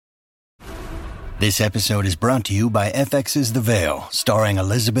This episode is brought to you by FX's The Veil, starring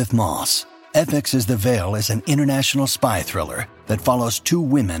Elizabeth Moss. FX's The Veil is an international spy thriller that follows two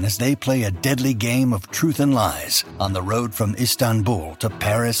women as they play a deadly game of truth and lies on the road from Istanbul to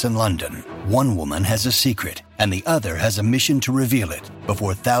Paris and London. One woman has a secret, and the other has a mission to reveal it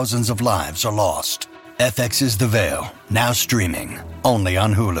before thousands of lives are lost. FX's The Veil, now streaming, only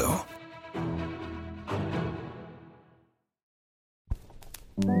on Hulu.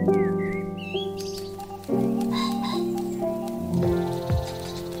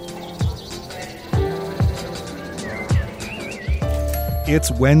 It's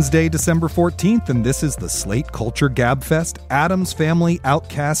Wednesday, December 14th, and this is the Slate Culture Gabfest Addams Family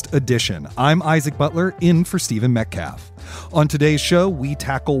Outcast Edition. I'm Isaac Butler, in for Stephen Metcalf. On today's show, we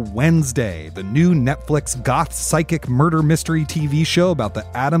tackle Wednesday, the new Netflix goth psychic murder mystery TV show about the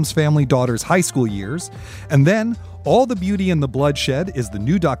Addams Family daughters' high school years. And then, All the Beauty and the Bloodshed is the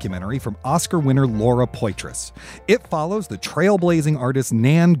new documentary from Oscar winner Laura Poitras. It follows the trailblazing artist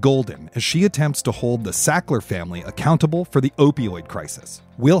Nan Goldin as she attempts to hold the Sackler family accountable for the opioid crisis.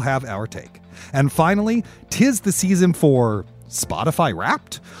 We'll have our take. And finally, 'tis the season for Spotify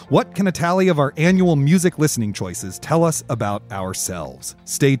Wrapped? What can a tally of our annual music listening choices tell us about ourselves?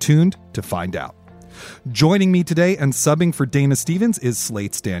 Stay tuned to find out. Joining me today and subbing for Dana Stevens is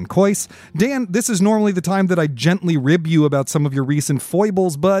Slate's Dan Kois. Dan, this is normally the time that I gently rib you about some of your recent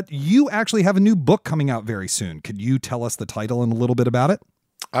foibles, but you actually have a new book coming out very soon. Could you tell us the title and a little bit about it?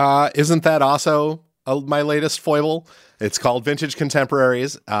 Isn't that also my latest foible? It's called Vintage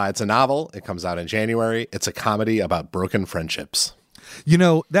Contemporaries. It's a novel. It comes out in January. It's a comedy about broken friendships. You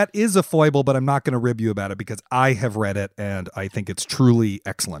know, that is a foible, but I'm not going to rib you about it because I have read it and I think it's truly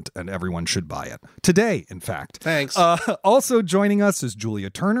excellent and everyone should buy it. Today, in fact. Thanks. Also joining us is Julia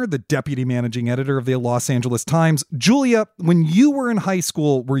Turner, the deputy managing editor of the Los Angeles Times. Julia, when you were in high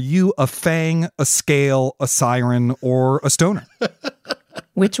school, were you a fang, a scale, a siren, or a stoner?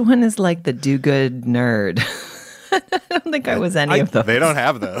 Which one is like the do-good nerd? I don't think I was any of those. They don't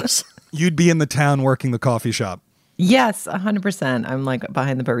have those. You'd be in the town working the coffee shop. Yes, 100%. I'm like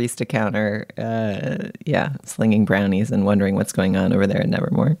behind the barista counter, slinging brownies and wondering what's going on over there at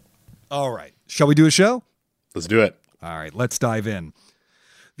Nevermore. All right. Shall we do a show? Let's do it. All right, let's dive in.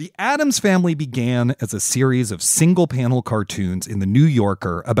 The Addams Family began as a series of single-panel cartoons in The New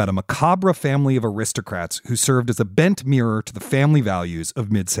Yorker about a macabre family of aristocrats who served as a bent mirror to the family values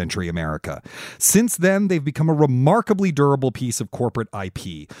of mid-century America. Since then, they've become a remarkably durable piece of corporate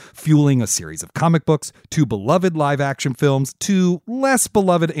IP, fueling a series of comic books, 2 beloved live-action films, 2 less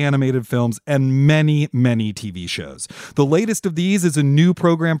beloved animated films, and many, many TV shows. The latest of these is a new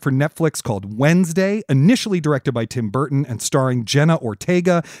program for Netflix called Wednesday, initially directed by Tim Burton and starring Jenna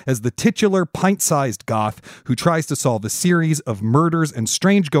Ortega as the titular pint-sized goth who tries to solve a series of murders and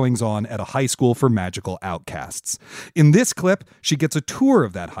strange goings-on at a high school for magical outcasts. In this clip, she gets a tour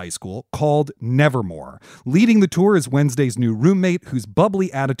of that high school called Nevermore. Leading the tour is Wednesday's new roommate, whose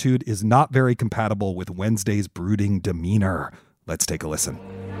bubbly attitude is not very compatible with Wednesday's brooding demeanor. Let's take a listen.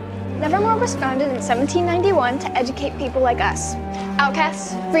 Nevermore was founded in 1791 to educate people like us.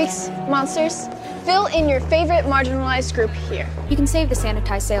 Outcasts, freaks, monsters. Fill in your favorite marginalized group here. You can save the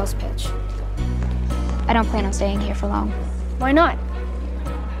sanitized sales pitch. I don't plan on staying here for long. Why not?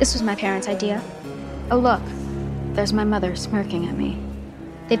 This was my parents' idea. Oh, look. There's my mother smirking at me.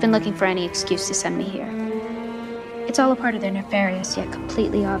 They've been looking for any excuse to send me here. It's all a part of their nefarious yet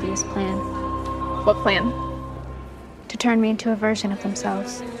completely obvious plan. What plan? To turn me into a version of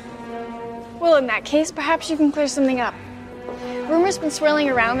themselves. Well, in that case, perhaps you can clear something up. Rumors been swirling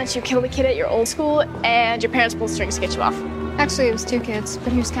around that you killed a kid at your old school and your parents pulled strings to get you off. Actually, it was 2 kids,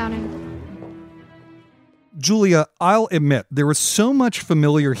 but who's counting? Julia, I'll admit, there was so much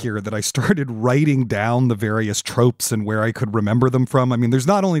familiar here that I started writing down the various tropes and where I could remember them from. I mean, there's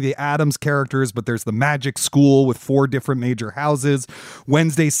not only the Addams characters, but there's the magic school with 4 different major houses.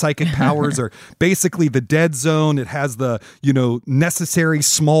 Wednesday's psychic powers are basically the dead zone. It has the, necessary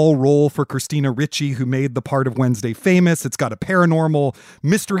small role for Christina Ricci, who made the part of Wednesday famous. It's got a paranormal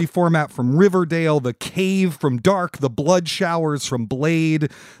mystery format from Riverdale, the cave from Dark, the blood showers from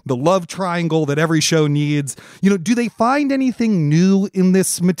Blade, the love triangle that every show needs. Do they find anything new in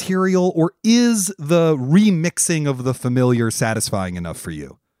this material, or is the remixing of the familiar satisfying enough for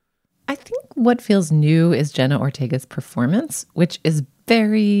you? I think what feels new is Jenna Ortega's performance, which is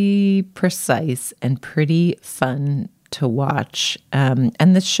very precise and pretty fun to watch. And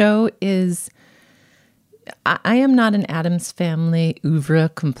the show is, I am not an Addams Family oeuvre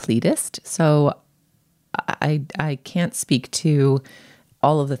completist, so I can't speak to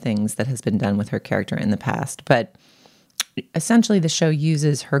all of the things that has been done with her character in the past, but essentially the show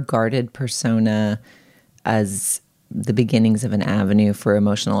uses her guarded persona as the beginnings of an avenue for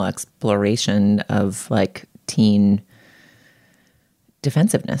emotional exploration of like teen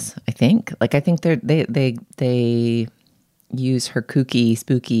defensiveness. I think they use her kooky,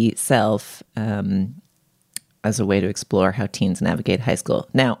 spooky self as a way to explore how teens navigate high school.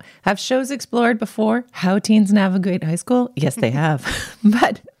 Now, have shows explored before how teens navigate high school? Yes, they have.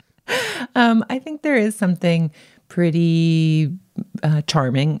 But I think there is something pretty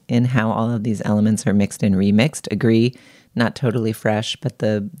charming in how all of these elements are mixed and remixed. Agree, not totally fresh, but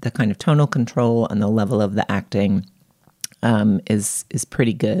the kind of tonal control and the level of the acting is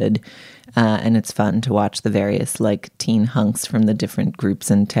pretty good. And it's fun to watch the various like teen hunks from the different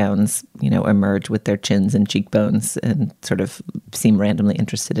groups and towns, emerge with their chins and cheekbones and sort of seem randomly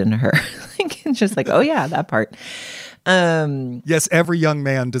interested in her. It's just like, oh yeah, that part. Yes, every young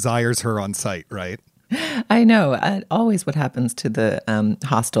man desires her on sight, right? I know. Always what happens to the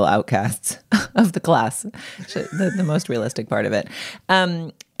hostile outcasts of the class, the most realistic part of it.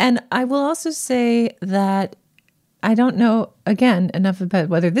 And I will also say that I don't know, again, enough about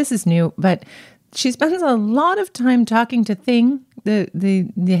whether this is new, but she spends a lot of time talking to Thing, the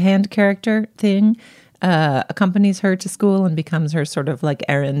hand character Thing, accompanies her to school and becomes her sort of like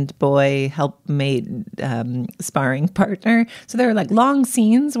errand boy, helpmate, sparring partner. So there are like long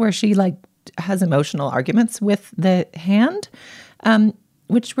scenes where she like has emotional arguments with the hand,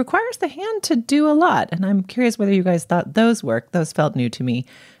 which requires the hand to do a lot. And I'm curious whether you guys thought those worked. Those felt new to me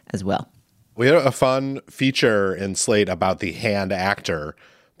as well. We had a fun feature in Slate about the hand actor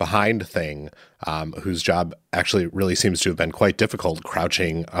behind Thing, whose job actually really seems to have been quite difficult,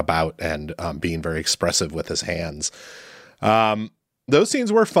 crouching about and being very expressive with his hands. Those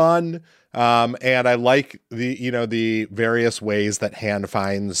scenes were fun, and I like the various ways that Hand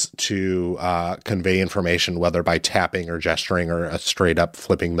finds to convey information, whether by tapping or gesturing or straight up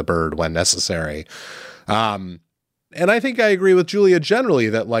flipping the bird when necessary. And I think I agree with Julia generally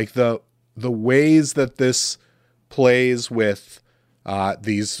that like the ways that this plays with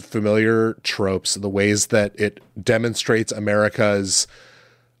these familiar tropes, the ways that it demonstrates America's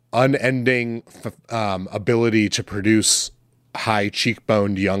unending ability to produce high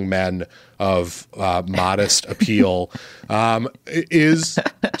cheekboned young men of modest appeal is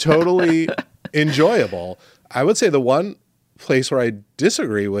totally enjoyable. I would say the one place where I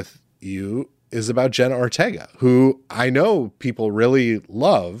disagree with you is about Jenna Ortega, who I know people really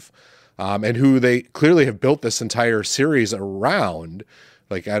love. And who they clearly have built this entire series around.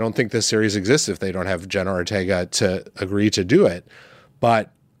 Like, I don't think this series exists if they don't have Jenna Ortega to agree to do it.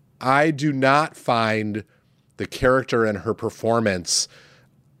 But I do not find the character and her performance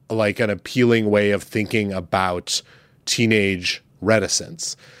like an appealing way of thinking about teenage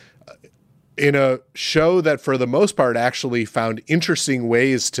reticence. In a show that, for the most part, actually found interesting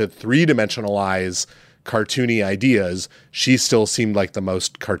ways to three-dimensionalize cartoony ideas, she still seemed like the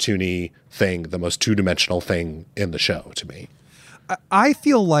most cartoony thing, the most two-dimensional thing in the show to me. I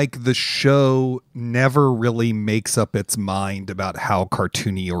feel like the show never really makes up its mind about how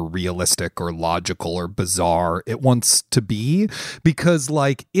cartoony or realistic or logical or bizarre it wants to be, because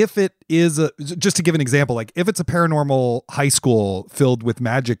like if it is just to give an example, like if it's a paranormal high school filled with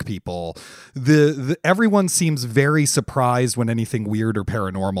magic people, the everyone seems very surprised when anything weird or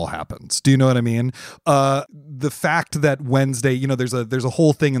paranormal happens. Do you know what I mean? The fact that Wednesday, there's a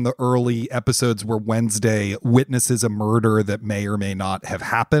whole thing in the early episodes where Wednesday witnesses a murder that may or may not have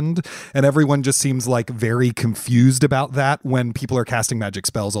happened, and everyone just seems like very confused about that when people are casting magic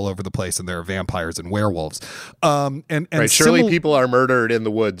spells all over the place and there are vampires and werewolves. And right, surely people are murdered in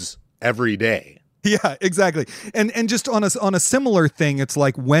the woods every day. Yeah, exactly. And just on a similar thing, it's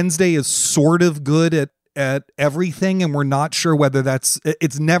like Wednesday is sort of good at everything, and we're not sure whether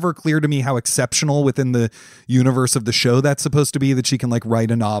it's never clear to me how exceptional within the universe of the show that's supposed to be, that she can like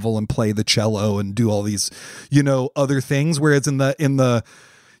write a novel and play the cello and do all these other things, whereas in the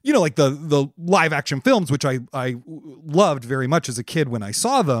like the live action films, which I loved very much as a kid when I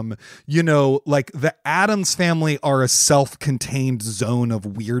saw them, like the Addams Family are a self-contained zone of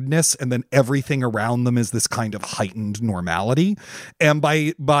weirdness, and then everything around them is this kind of heightened normality. And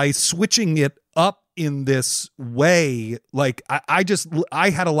by switching it up in this way, like I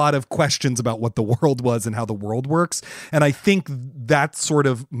had a lot of questions about what the world was and how the world works. And I think that's sort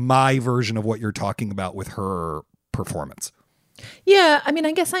of my version of what you're talking about with her performance. Yeah, I mean,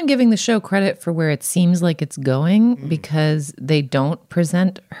 I guess I'm giving the show credit for where it seems like it's going, because they don't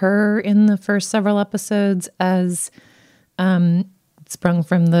present her in the first several episodes as sprung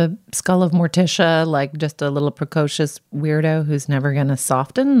from the skull of Morticia, like just a little precocious weirdo who's never going to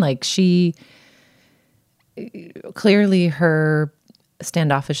soften. Like clearly her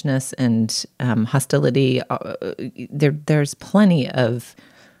standoffishness and hostility, there's plenty of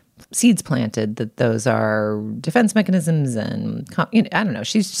seeds planted that those are defense mechanisms, and I don't know.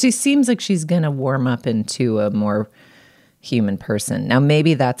 She seems like she's going to warm up into a more human person. Now,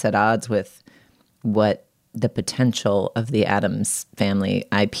 maybe that's at odds with what the potential of the Addams Family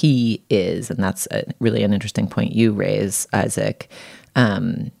IP is, and that's really an interesting point you raise, Isaac.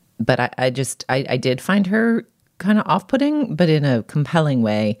 But I did find her kind of off-putting, but in a compelling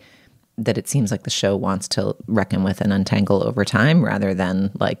way that it seems like the show wants to reckon with and untangle over time, rather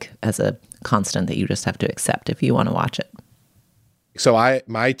than like as a constant that you just have to accept if you want to watch it. So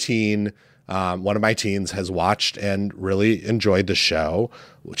my teen, one of my teens has watched and really enjoyed the show.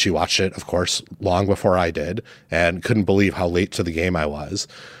 She watched it, of course, long before I did, and couldn't believe how late to the game I was.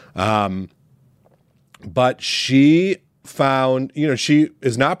 But she found, she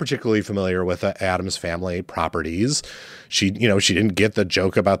is not particularly familiar with the Addams Family properties. She didn't get the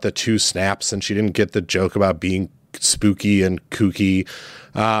joke about the 2 snaps, and she didn't get the joke about being spooky and kooky.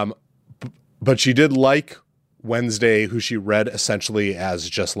 But she did like Wednesday, who she read essentially as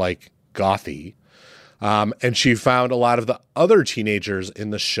just like gothy. And she found a lot of the other teenagers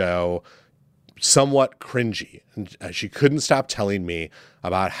in the show somewhat cringy. And she couldn't stop telling me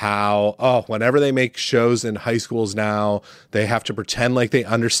about how, whenever they make shows in high schools now, they have to pretend like they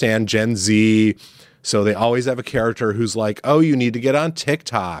understand Gen Z. So they always have a character who's like, oh, you need to get on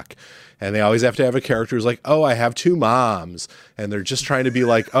TikTok. And they always have to have a character who's like, oh, I have 2 moms. And they're just trying to be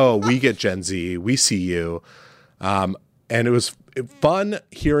like, oh, we get Gen Z. We see you. And it was fun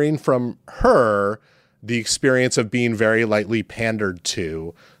hearing from her the experience of being very lightly pandered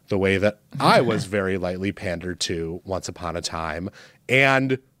to, the way that I was very lightly pandered to once upon a time,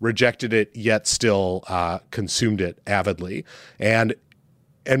 and rejected it, yet still consumed it avidly. And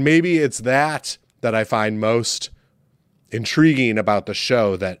maybe it's that I find most intriguing about the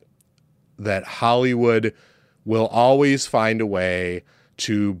show, that Hollywood will always find a way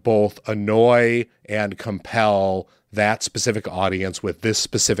to both annoy and compel that specific audience with this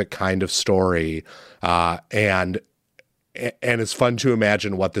specific kind of story. And it's fun to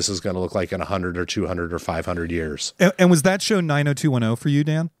imagine what this is going to look like in 100 or 200 or 500 years. And was that show 90210 for you,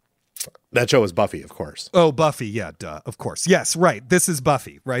 Dan? That show was Buffy, of course. Oh, Buffy. Yeah, duh. Of course. Yes, right. This is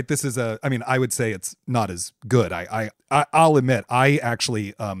Buffy, right? This is I would say it's not as good. I'll admit, I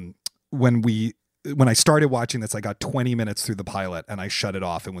actually, when I started watching this, I got 20 minutes through the pilot and I shut it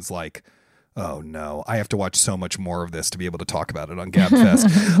off and was like, oh no, I have to watch so much more of this to be able to talk about it on GabFest.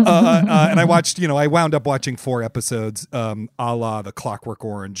 And I watched, I wound up watching 4 episodes, a la the Clockwork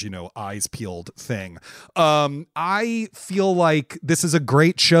Orange, eyes peeled thing. I feel like this is a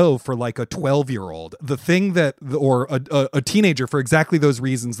great show for like a 12-year-old, the thing that, or a teenager, for exactly those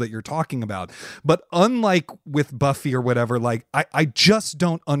reasons that you're talking about. But unlike with Buffy or whatever, like I just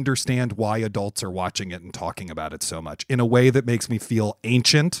don't understand why adults are watching it and talking about it so much in a way that makes me feel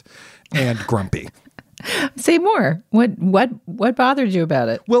ancient and grumpy. Say more. What bothered you about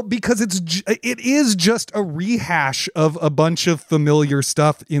it? Well, because it is just a rehash of a bunch of familiar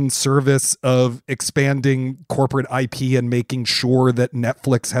stuff in service of expanding corporate IP and making sure that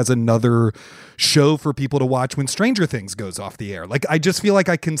Netflix has another show for people to watch when Stranger Things goes off the air. Like, I just feel like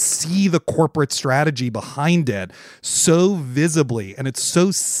I can see the corporate strategy behind it so visibly, and it's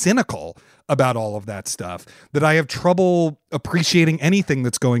so cynical about all of that stuff that I have trouble appreciating anything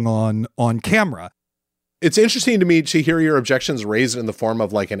that's going on camera. It's interesting to me to hear your objections raised in the form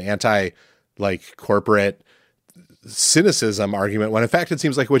of like an corporate cynicism argument, when in fact it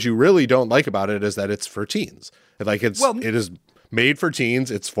seems like what you really don't like about it is that it's for teens. It is made for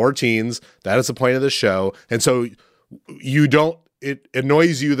teens. It's for teens. That is the point of the show. And so it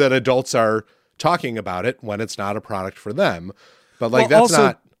annoys you that adults are talking about it when it's not a product for them. But like, that's also,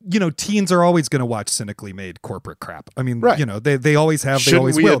 not, teens are always going to watch cynically made corporate crap. I mean, right. They always have, they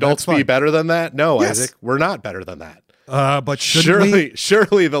always will. Shouldn't we adults be better than that? No, yes. Isaac, we're not better than that. But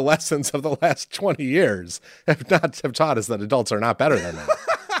surely the lessons of the last 20 years have taught us that adults are not better than that.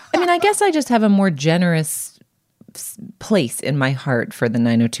 I mean, I guess I just have a more generous place in my heart for the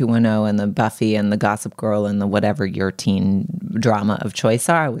 90210 and the Buffy and the Gossip Girl and the whatever your teen drama of choice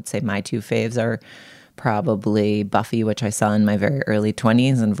are. I would say my 2 faves are probably Buffy, which I saw in my very early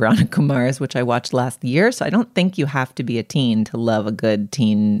 20s, and Veronica Mars, which I watched last year. So I don't think you have to be a teen to love a good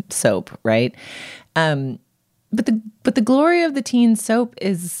teen soap, right? But the glory of the teen soap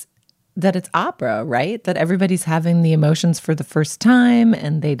is that it's opera, right? That everybody's having the emotions for the first time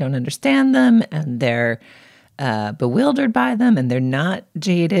and they don't understand them and they're bewildered by them and they're not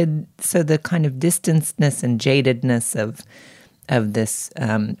jaded. So the kind of distancedness and jadedness of of this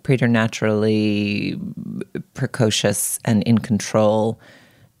preternaturally precocious and in control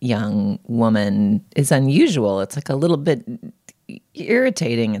young woman is unusual. It's like a little bit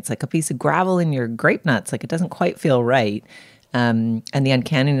irritating. It's like a piece of gravel in your grape nuts. Like it doesn't quite feel right. And the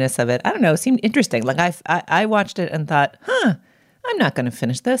uncanniness of it, I don't know, seemed interesting. Like I watched it and thought, I'm not going to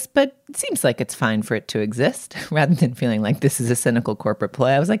finish this, but it seems like it's fine for it to exist, rather than feeling like this is a cynical corporate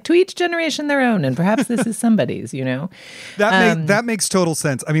play. I was like, to each generation their own, and perhaps this is somebody's, you know? That makes total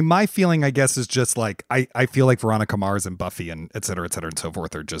sense. I mean, my feeling, I guess, is just like, I feel like Veronica Mars and Buffy and et cetera, and so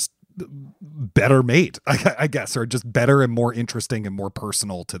forth are just better made, I guess, or just better and more interesting and more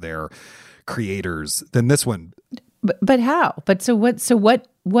personal to their creators than this one. But how? So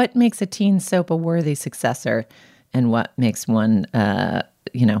what makes a teen soap a worthy successor? And what makes one,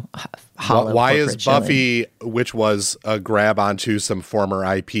 hollow? Why is chilling? Buffy, which was a grab onto some former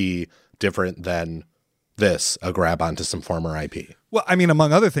IP, different than this, a grab onto some former IP? Well, I mean,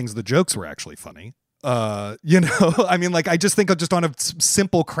 among other things, the jokes were actually funny. I mean, like, I just think just on a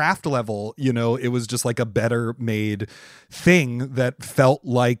simple craft level, it was just like a better made thing that felt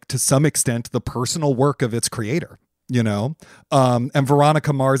like, to some extent, the personal work of its creator. And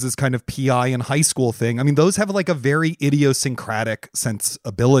Veronica Mars's kind of PI in high school thing. I mean, those have like a very idiosyncratic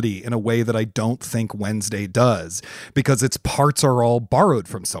sensibility in a way that I don't think Wednesday does, because its parts are all borrowed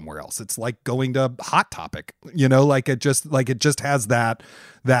from somewhere else. It's like going to Hot Topic, like it just has that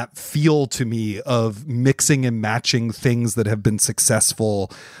feel to me of mixing and matching things that have been successful,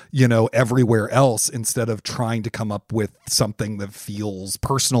 everywhere else, instead of trying to come up with something that feels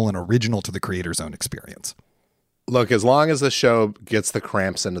personal and original to the creator's own experience. Look, as long as the show gets the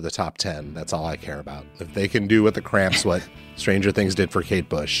Cramps into the top 10, that's all I care about. If they can do with the Cramps what Stranger Things did for Kate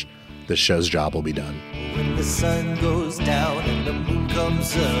Bush, this show's job will be done. When the sun goes down and the moon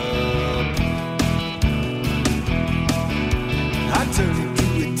comes up, I turn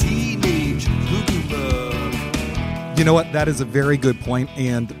into a teenage hookah. You know what? That is a very good point.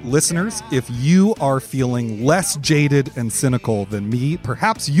 And listeners, if you are feeling less jaded and cynical than me,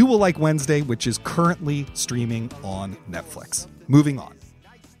 perhaps you will like Wednesday, which is currently streaming on Netflix. Moving on.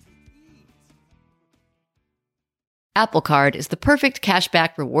 Apple Card is the perfect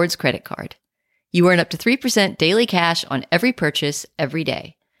cashback rewards credit card. You earn up to 3% daily cash on every purchase every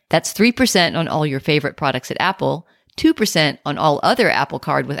day. That's 3% on all your favorite products at Apple, 2% on all other Apple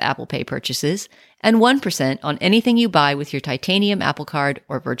Card with Apple Pay purchases, and 1% on anything you buy with your titanium Apple Card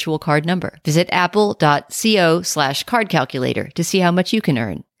or virtual card number. Visit apple.co/card calculator to see how much you can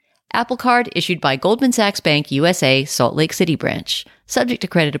earn. Apple Card issued by Goldman Sachs Bank USA, Salt Lake City branch. Subject to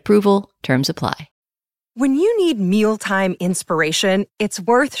credit approval. Terms apply. When you need mealtime inspiration, it's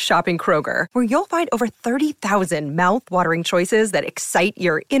worth shopping Kroger, where you'll find over 30,000 mouth-watering choices that excite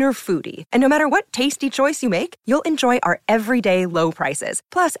your inner foodie. And no matter what tasty choice you make, you'll enjoy our everyday low prices,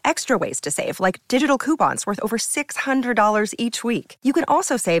 plus extra ways to save, like digital coupons worth over $600 each week. You can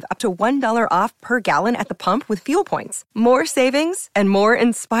also save up to $1 off per gallon at the pump with fuel points. More savings and more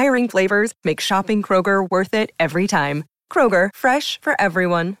inspiring flavors make shopping Kroger worth it every time. Kroger, fresh for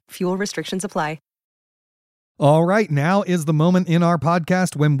everyone. Fuel restrictions apply. All right, now is the moment in our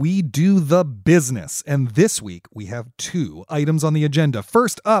podcast when we do the business. And this week, we have 2 items on the agenda.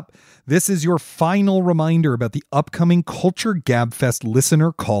 First up, this is your final reminder about the upcoming Culture Gabfest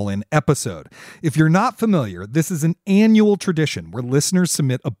listener call-in episode. If you're not familiar, this is an annual tradition where listeners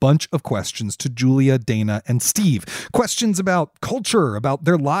submit a bunch of questions to Julia, Dana, and Steve. Questions about culture, about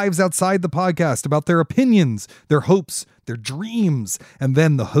their lives outside the podcast, about their opinions, their hopes, their dreams, and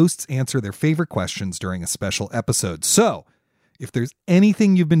then the hosts answer their favorite questions during a special episode. So, if there's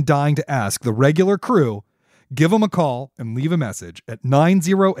anything you've been dying to ask the regular crew, give them a call and leave a message at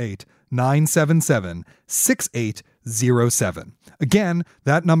 908-977-6807. Again,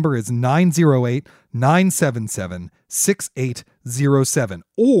 that number is 908-977-6807.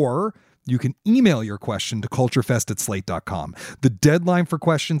 Or you can email your question to culturefest@slate.com. The deadline for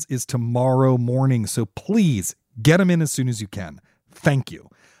questions is tomorrow morning, so please get them in as soon as you can. Thank you.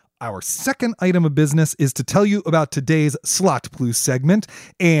 Our second item of business is to tell you about today's Slot Plus segment.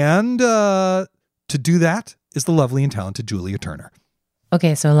 And to do that is the lovely and talented Julia Turner.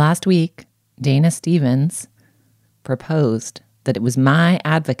 Okay, so last week, Dana Stevens proposed that it was my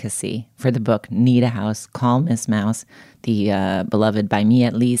advocacy for the book Need a House, Call Miss Mouse, the beloved, by me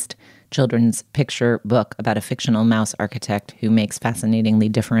at least, children's picture book about a fictional mouse architect who makes fascinatingly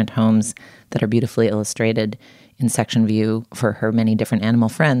different homes that are beautifully illustrated in section view for her many different animal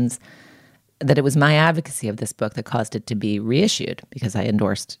friends, that it was my advocacy of this book that caused it to be reissued, because I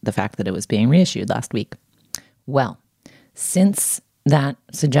endorsed the fact that it was being reissued last week. Well, since that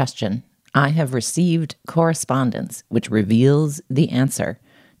suggestion, I have received correspondence which reveals the answer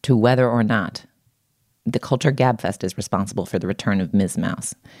to whether or not the Culture Gabfest is responsible for the return of Ms.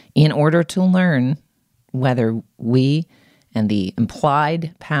 Mouse. In order to learn whether we and the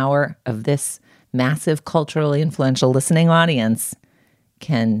implied power of this massive culturally influential listening audience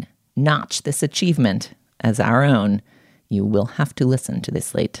can notch this achievement as our own, you will have to listen to the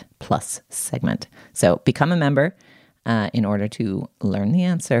Slate Plus segment. So become a member in order to learn the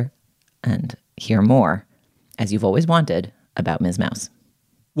answer and hear more, as you've always wanted, about Ms. Mouse.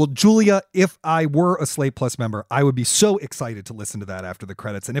 Well, Julia, if I were a Slate Plus member, I would be so excited to listen to that after the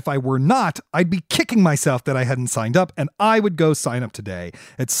credits. And if I were not, I'd be kicking myself that I hadn't signed up, and I would go sign up today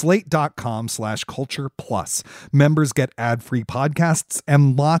at slate.com/culture plus. Members get ad-free podcasts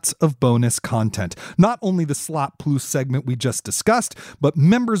and lots of bonus content. Not only the Slot Plus segment we just discussed, but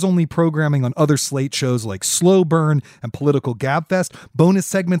members-only programming on other Slate shows like Slow Burn and Political Gabfest, bonus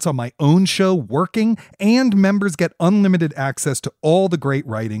segments on my own show, Working, and members get unlimited access to all the great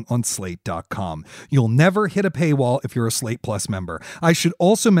writing on slate.com. You'll never hit a paywall if you're a Slate Plus member. I should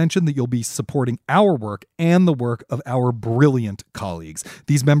also mention that you'll be supporting our work and the work of our brilliant colleagues.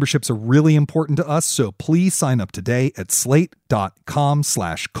 These memberships are really important to us, so please sign up today at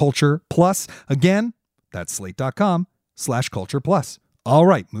slate.com/culture plus. Again, that's slate.com/culture plus. All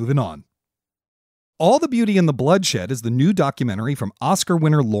right, moving on. All the Beauty and the Bloodshed is the new documentary from Oscar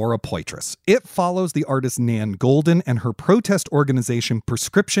winner Laura Poitras. It follows the artist Nan Goldin and her protest organization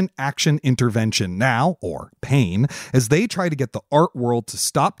Prescription Action Intervention Now, or PAIN, as they try to get the art world to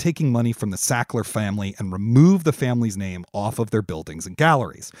stop taking money from the Sackler family and remove the family's name off of their buildings and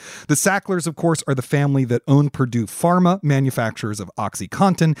galleries. The Sacklers, of course, are the family that own Purdue Pharma, manufacturers of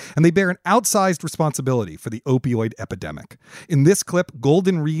OxyContin, and they bear an outsized responsibility for the opioid epidemic. In this clip,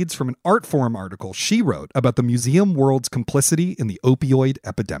 Goldin reads from an Artforum article she wrote about the museum world's complicity in the opioid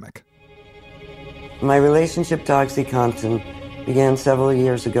epidemic. My relationship to OxyContin began several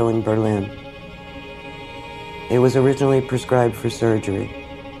years ago in Berlin. It was originally prescribed for surgery.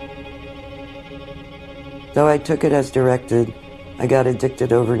 Though I took it as directed, I got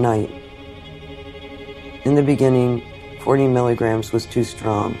addicted overnight. In the beginning, 40 milligrams was too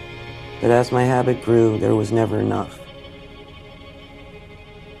strong, but as my habit grew, there was never enough.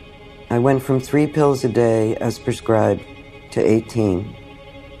 I went from 3 pills a day as prescribed to 18.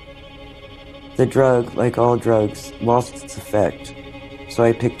 The drug, like all drugs, lost its effect, so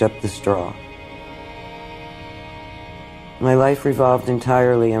I picked up the straw. My life revolved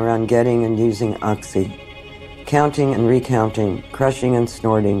entirely around getting and using Oxy. Counting and recounting, crushing and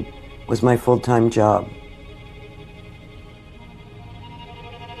snorting was my full-time job.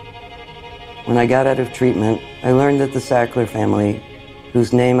 When I got out of treatment, I learned that the Sackler family,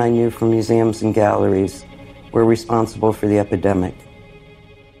 whose name I knew from museums and galleries, were responsible for the epidemic.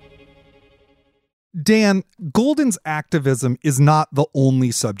 Dan, Goldin's activism is not the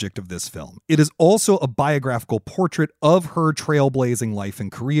only subject of this film. It is also a biographical portrait of her trailblazing life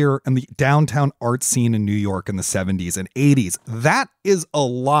and career and the downtown art scene in New York in the 70s and 80s. That is a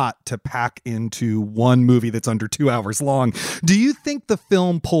lot to pack into one movie that's under 2 hours long. Do you think the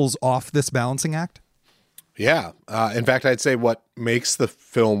film pulls off this balancing act? Yeah. In fact, I'd say what makes the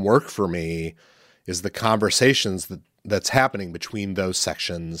film work for me is the conversations that's happening between those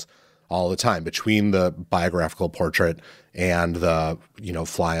sections all the time, between the biographical portrait and the,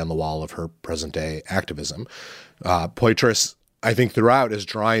 fly on the wall of her present day activism. Poitras, I think throughout, is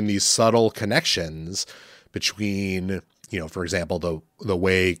drawing these subtle connections between, for example, the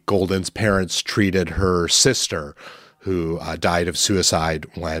way Goldin's parents treated her sister, who died of suicide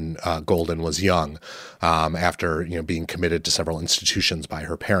when Goldin was young, after being committed to several institutions by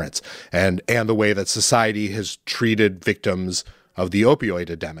her parents, and the way that society has treated victims of the opioid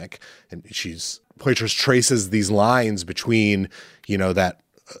epidemic. And Poitras traces these lines between, that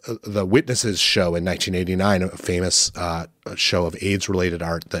the Witnesses show in 1989, a famous show of AIDS-related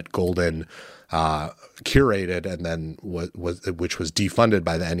art that Goldin curated and then which was defunded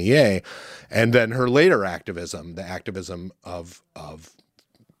by the NEA, and then her later activism, the activism of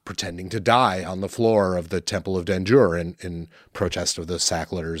pretending to die on the floor of the Temple of Denjur in protest of the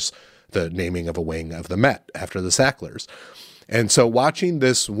Sacklers, the naming of a wing of the Met after the Sacklers. And so watching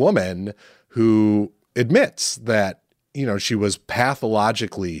this woman who admits that, she was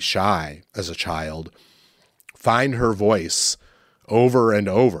pathologically shy as a child, find her voice over and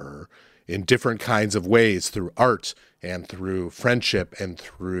over in different kinds of ways through art and through friendship and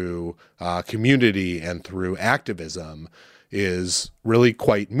through community and through activism is really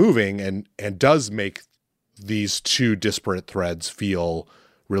quite moving and does make these two disparate threads feel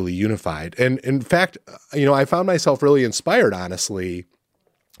really unified. And in fact, I found myself really inspired, honestly,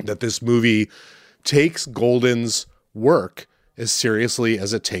 that this movie takes Golden's work as seriously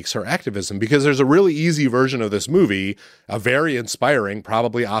as it takes her activism, because there's a really easy version of this movie, a very inspiring,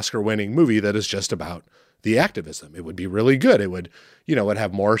 probably Oscar-winning movie that is just about the activism. It would be really good. It would, would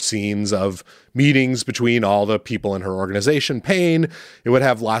have more scenes of meetings between all the people in her organization, PAIN. It would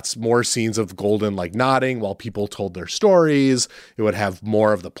have lots more scenes of Golden like nodding while people told their stories. It would have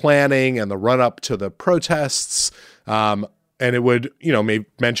more of the planning and the run up to the protests. And it would, maybe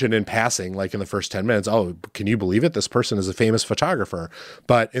mention in passing, like in the first 10 minutes, oh, can you believe it? This person is a famous photographer.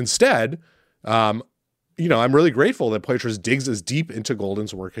 But instead, I'm really grateful that Poitras digs as deep into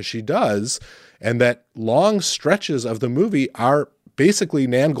Golden's work as she does, and that long stretches of the movie are basically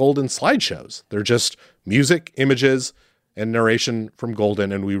Nan Golden slideshows. They're just music, images, and narration from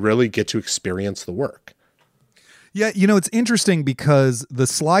Golden, and we really get to experience the work. Yeah, it's interesting because the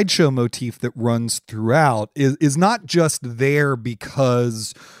slideshow motif that runs throughout is not just there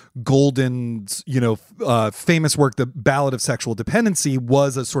because Golden's, famous work, The Ballad of Sexual Dependency,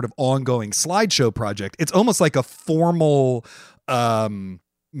 was a sort of ongoing slideshow project. It's almost like a formal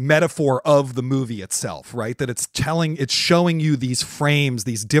metaphor of the movie itself, right? That it's showing you these frames,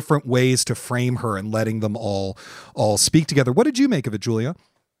 these different ways to frame her and letting them all speak together. What did you make of it, Julia?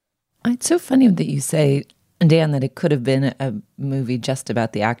 It's so funny that you say, Dan, that it could have been a movie just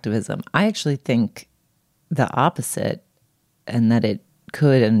about the activism. I actually think the opposite, and that it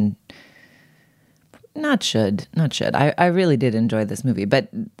could and not should. I really did enjoy this movie, but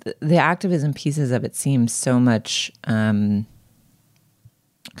the activism pieces of it seem so much kind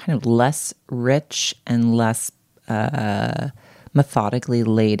of less rich and less methodically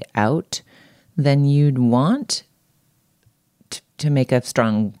laid out than you'd want to make a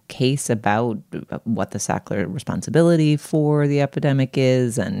strong case about what the Sackler responsibility for the epidemic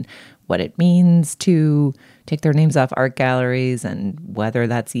is and what it means to take their names off art galleries and whether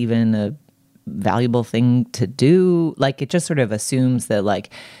that's even a valuable thing to do. Like, it just sort of assumes that, like,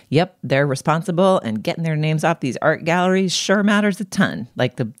 yep, they're responsible and getting their names off these art galleries sure matters a ton.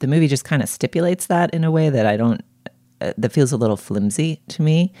 Like, the movie just kind of stipulates that in a way that that feels a little flimsy to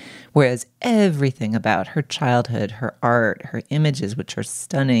me. Whereas everything about her childhood, her art, her images, which are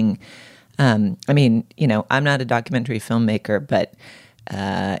stunning. I'm not a documentary filmmaker, but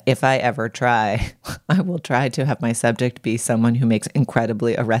if I ever try, I will try to have my subject be someone who makes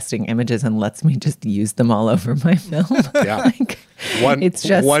incredibly arresting images and lets me just use them all over my film. Yeah. One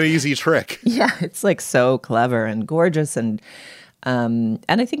easy trick. Yeah. It's like so clever and gorgeous. And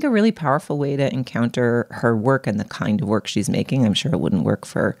I think a really powerful way to encounter her work and the kind of work she's making. I'm sure it wouldn't work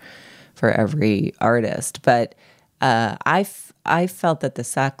for every artist, but I felt that the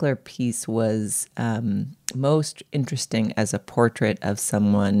Sackler piece was most interesting as a portrait of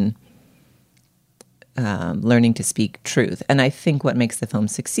someone learning to speak truth. And I think what makes the film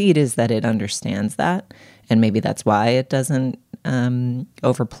succeed is that it understands that, and maybe that's why it doesn't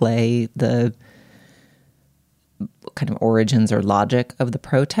overplay the kind of origins or logic of the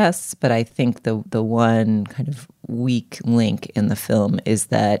protests. But I think the one kind of weak link in the film is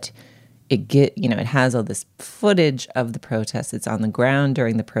that it has all this footage of the protests. It's on the ground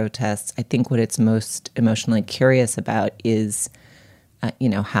during the protests. I think what it's most emotionally curious about is,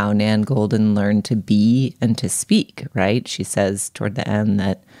 how Nan Golden learned to be and to speak, right? She says toward the end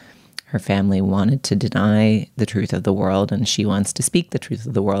that her family wanted to deny the truth of the world, and she wants to speak the truth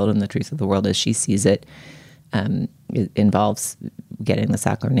of the world, and the truth of the world as she sees it, it involves getting the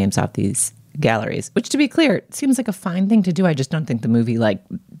Sackler names off these galleries, which, to be clear, it seems like a fine thing to do. I just don't think the movie,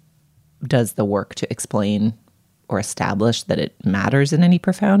 does the work to explain or establish that it matters in any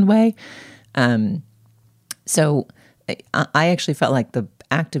profound way. So I actually felt like the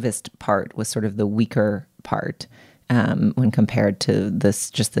activist part was sort of the weaker part when compared to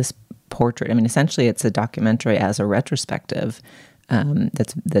this portrait. I mean, essentially it's a documentary as a retrospective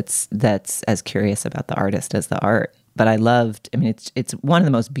that's as curious about the artist as the art. But it's one of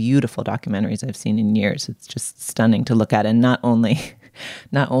the most beautiful documentaries I've seen in years. It's just stunning to look at, and not only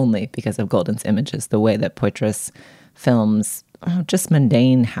because of Golden's images, the way that Poitras films just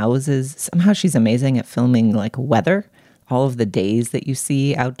mundane houses. Somehow she's amazing at filming weather. All of the days that you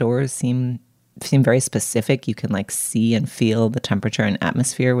see outdoors seem very specific. You can see and feel the temperature and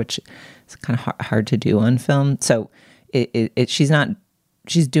atmosphere, which is kind of hard to do on film. So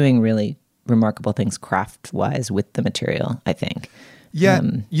she's doing really remarkable things craft-wise with the material, I think. Yeah,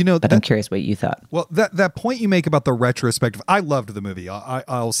 but I'm curious what you thought. Well, that point you make about the retrospective, I loved the movie.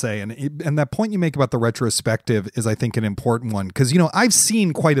 I'll say, and that point you make about the retrospective is, I think, an important one because I've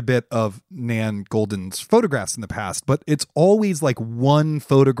seen quite a bit of Nan Goldin's photographs in the past, but it's always like one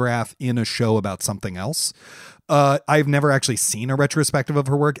photograph in a show about something else. I've never actually seen a retrospective of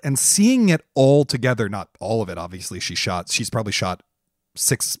her work, and seeing it all together, not all of it, obviously. She's probably shot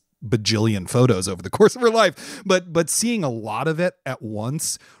 6 bajillion photos over the course of her life, but seeing a lot of it at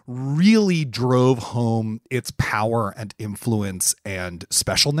once really drove home its power and influence and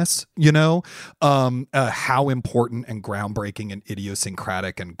specialness, how important and groundbreaking and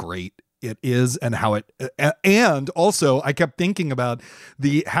idiosyncratic and great it is, and how it, and also I kept thinking about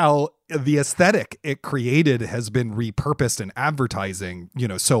how the aesthetic it created has been repurposed in advertising,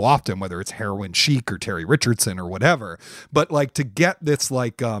 so often, whether it's Heroin Chic or Terry Richardson or whatever, but like to get this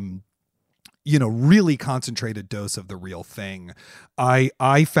really concentrated dose of the real thing,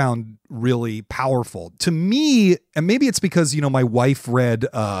 I found really powerful to me. And maybe it's because, my wife read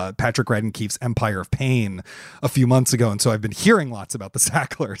Patrick Radden Keefe's Empire of Pain a few months ago. And so I've been hearing lots about the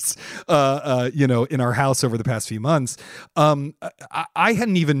Sacklers, in our house over the past few months. I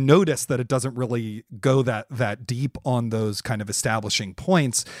hadn't even noticed that it doesn't really go that deep on those kind of establishing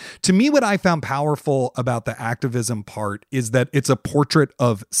points. To me, what I found powerful about the activism part is that it's a portrait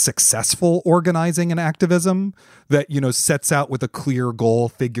of successful organizing and activism that, sets out with a clear goal,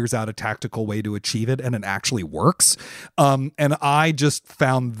 figures out a tactical way to achieve it, and it actually works. And I just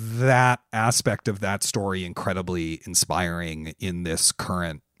found that aspect of that story incredibly inspiring in this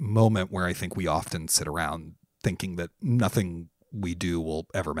current moment where I think we often sit around thinking that nothing we do will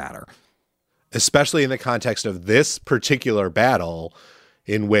ever matter. Especially in the context of this particular battle,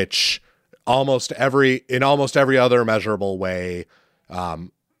 in which almost every other measurable way,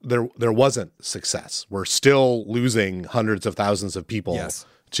 there wasn't success. We're still losing hundreds of thousands of people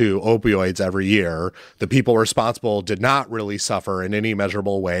to opioids every year. The people responsible did not really suffer in any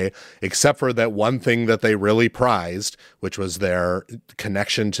measurable way, except for that one thing that they really prized, which was their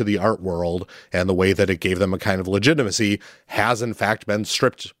connection to the art world, and the way that it gave them a kind of legitimacy has in fact been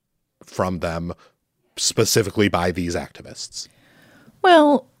stripped from them, specifically by these activists.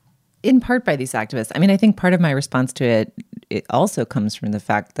 Well, in part by these activists. I mean, I think part of my response to it also comes from the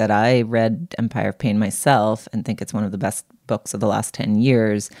fact that I read Empire of Pain myself and think it's one of the best books of the last 10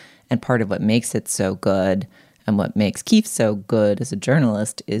 years. And part of what makes it so good and what makes Keefe so good as a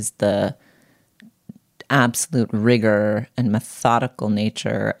journalist is the absolute rigor and methodical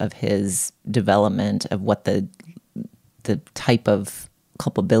nature of his development of what the type of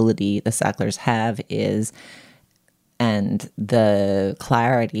culpability the Sacklers have is, and the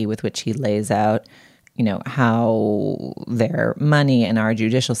clarity with which he lays out, how their money and our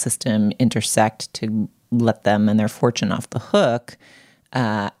judicial system intersect to let them and their fortune off the hook,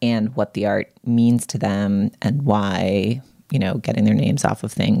 and what the art means to them and why, getting their names off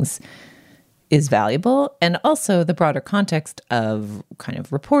of things is valuable. And also the broader context of kind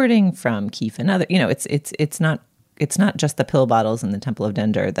of reporting from Keefe and other, it's not just the pill bottles in the Temple of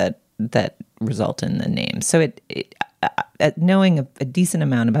Dender that result in the name. So knowing a decent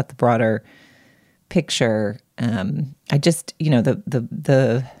amount about the broader picture, I just, I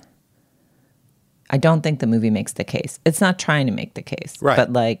don't think the movie makes the case. It's not trying to make the case, right?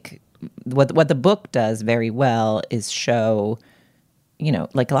 But like what the book does very well is show,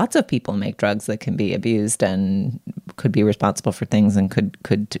 like lots of people make drugs that can be abused and could be responsible for things and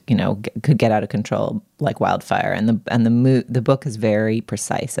could get out of control like wildfire. And the book is very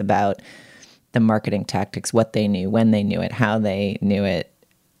precise about the marketing tactics, what they knew, when they knew it, how they knew it,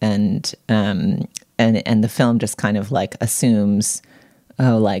 and the film just kind of like assumes,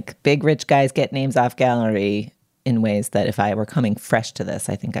 like big rich guys get names off gallery in ways that if I were coming fresh to this,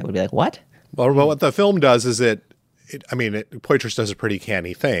 I think I would be like, what? Well, what the film does is Poitras does a pretty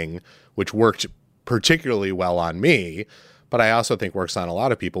canny thing, which worked particularly well on me, but I also think works on a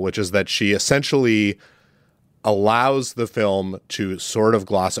lot of people, which is that she essentially allows the film to sort of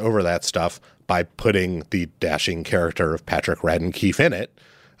gloss over that stuff by putting the dashing character of Patrick Radden Keefe in it,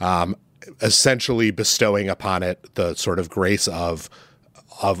 essentially bestowing upon it the sort of grace of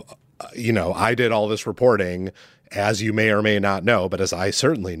I did all this reporting, as you may or may not know, but as I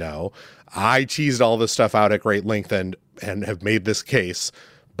certainly know, I teased all this stuff out at great length and have made this case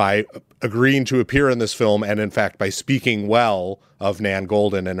by agreeing to appear in this film, and in fact by speaking well of Nan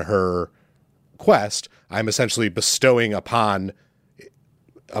Goldin and her quest. I'm essentially bestowing upon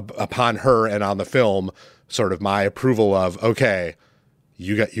her and on the film sort of my approval of, okay,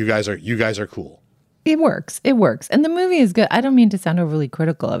 you guys are cool. It works. And the movie is good. I don't mean to sound overly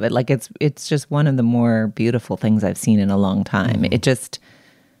critical of it. Like it's just one of the more beautiful things I've seen in a long time. It just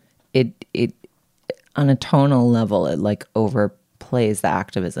it on a tonal level, it like overplays the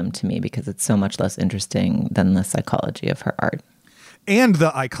activism to me because it's so much less interesting than the psychology of her art. And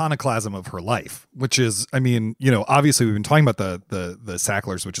the iconoclasm of her life, which is, I mean, obviously we've been talking about the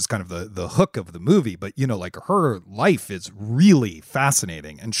Sacklers, which is kind of the hook of the movie, but like her life is really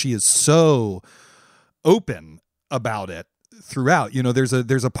fascinating, and she is so open about it throughout.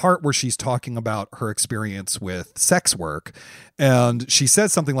 There's a part where she's talking about her experience with sex work, and she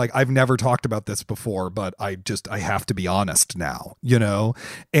says something like, I've never talked about this before, but I have to be honest now,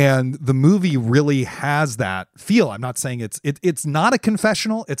 and the movie really has that feel. I'm not saying it's not a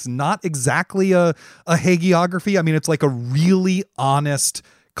confessional. It's not exactly a hagiography. I mean, it's like a really honest,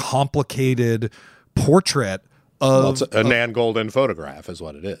 complicated portrait of it's a Nan Goldin photograph is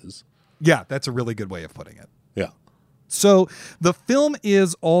what it is. Yeah, that's a really good way of putting it. Yeah. So the film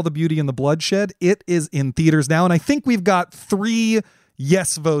is All the Beauty and the Bloodshed. It is in theaters now, and I think we've got 3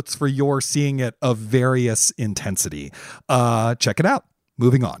 yes votes for your seeing it of various intensity. Check it out.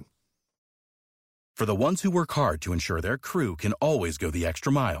 Moving on. For the ones who work hard to ensure their crew can always go the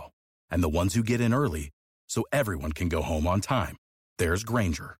extra mile, and the ones who get in early so everyone can go home on time, there's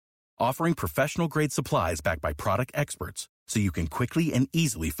Grainger, offering professional-grade supplies backed by product experts so you can quickly and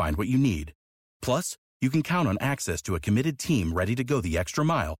easily find what you need. Plus, you can count on access to a committed team ready to go the extra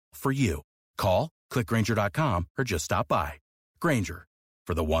mile for you. Call, click Grainger.com, or just stop by. Grainger,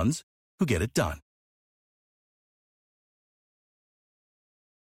 for the ones who get it done.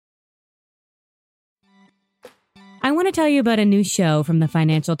 I want to tell you about a new show from the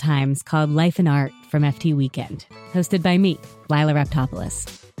Financial Times called Life and Art from FT Weekend, hosted by me, Lila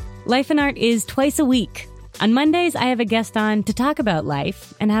Raptopoulos. Life and Art is twice a week. On Mondays, I have a guest on to talk about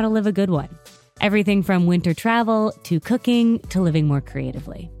life and how to live a good one. Everything from winter travel to cooking to living more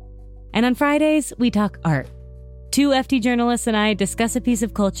creatively. And on Fridays, we talk art. 2 FT journalists and I discuss a piece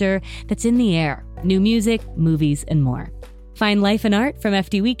of culture that's in the air, new music, movies, and more. Find Life and Art from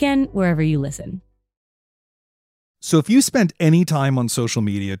FT Weekend wherever you listen. So if you spent any time on social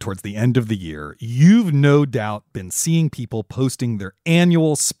media towards the end of the year, you've no doubt been seeing people posting their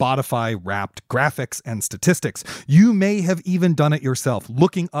annual Spotify Wrapped graphics and statistics. You may have even done it yourself,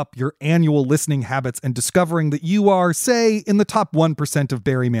 looking up your annual listening habits and discovering that you are, say, in the top 1% of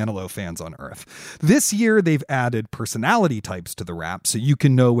Barry Manilow fans on Earth. This year, they've added personality types to the Wrap so you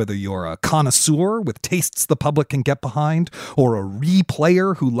can know whether you're a connoisseur with tastes the public can get behind, or a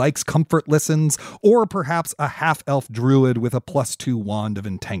replayer who likes comfort listens, or perhaps a half-elf druid with a +2 wand of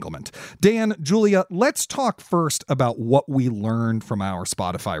entanglement. Dan, Julia, let's talk first about what we learned from our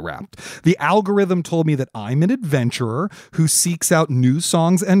Spotify Wrapped. The algorithm told me that I'm an adventurer who seeks out new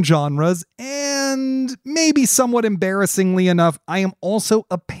songs and genres, and maybe somewhat embarrassingly enough, I am also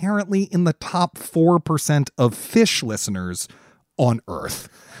apparently in the top 4% of fish listeners on Earth.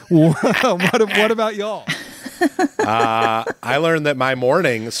 What about y'all? I learned that my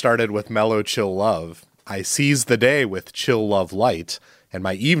morning started with Mellow Chill Love. I seized the day with Chill Love Light, and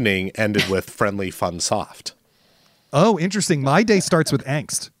my evening ended with Friendly Fun Soft. Oh, interesting. My day starts with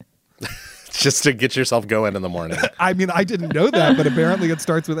Angst. Just to get yourself going in the morning. I mean, I didn't know that, but apparently it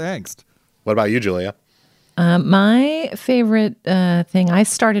starts with Angst. What about you, Julia? My favorite thing, I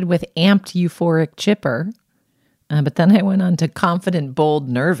started with Amped Euphoric Chipper, but then I went on to Confident Bold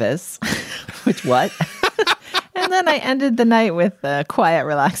Nervous, which what? And then I ended the night with Quiet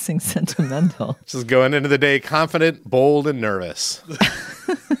Relaxing Sentimental. Just going into the day confident, bold, and nervous.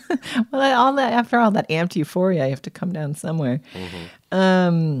 Well, after all that amped euphoria, you have to come down somewhere.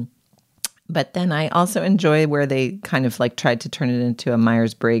 Mm-hmm. But then I also enjoy where they kind of like tried to turn it into a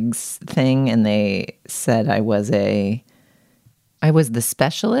Myers-Briggs thing, and they said I was the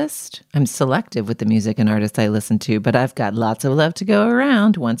specialist. I'm selective with the music and artists I listen to, but I've got lots of love to go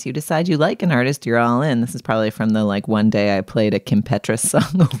around. Once you decide you like an artist, you're all in. This is probably from the one day I played a Kim Petras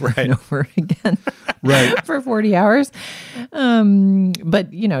song over and over again for 40 hours. But,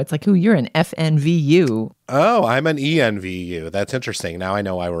 it's like, you're an FNVU. Oh, I'm an ENVU. That's interesting. Now I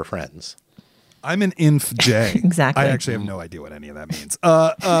know why we're friends. I'm an INFJ. Exactly. I actually have no idea what any of that means.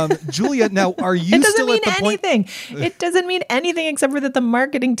 Julia, now, are you still at the anything. It doesn't mean anything except for that the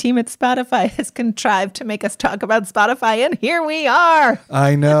marketing team at Spotify has contrived to make us talk about Spotify, and here we are.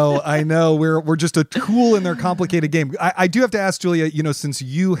 I know. We're just a tool in their complicated game. I do have to ask, Julia, since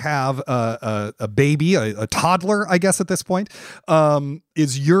you have a baby, a toddler, I guess at this point,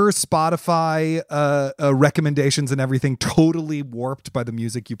 is your Spotify recommendations and everything totally warped by the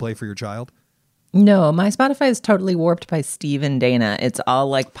music you play for your child? No, my Spotify is totally warped by Steve and Dana. It's all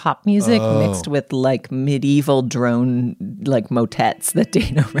like pop music mixed with like medieval drone like motets that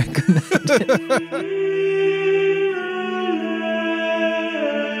Dana recommended.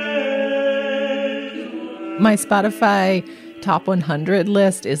 My Spotify top 100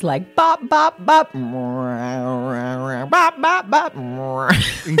 list is like bop, bop, bop, bop, bop, bop.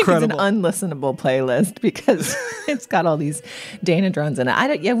 Incredible. It's an unlistenable playlist because it's got all these Dana drones in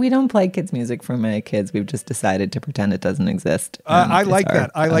it. We don't play kids' music for my kids. We've just decided to pretend it doesn't exist. I like that.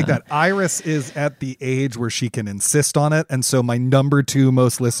 I like that. Iris is at the age where she can insist on it. And so my number 2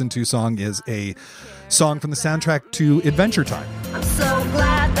 most listened to song is a song from the soundtrack to Adventure Time. I'm so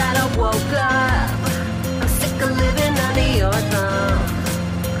glad that I woke up. I'm sick of living under your thumb.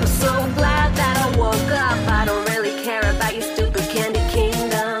 I'm so glad that I woke up. I don't really care about your stupid candy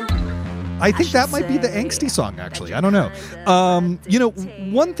kingdom. I think that might be the angsty song, actually. I don't know.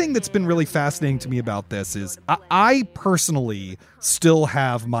 One thing that's been really fascinating to me about this is I personally still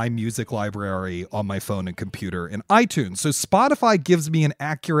have my music library on my phone and computer in iTunes. So Spotify gives me an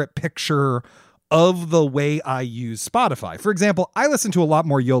accurate picture of the way I use Spotify. For example, I listen to a lot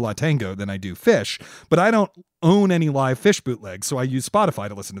more Yo La Tengo than I do Fish, but I don't own any live Fish bootlegs, so I use Spotify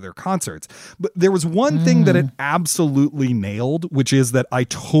to listen to their concerts. But there was one thing that it absolutely nailed, which is that I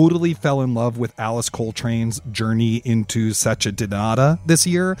totally fell in love with Alice Coltrane's Journey into Secha Dinata this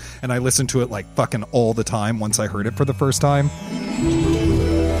year, and I listened to it like fucking all the time once I heard it for the first time.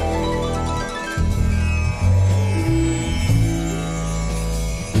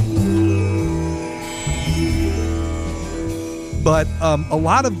 But a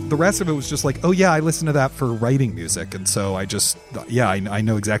lot of the rest of it was just like, oh, yeah, I listen to that for writing music. And so I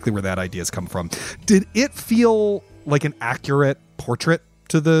know exactly where that idea's come from. Did it feel like an accurate portrait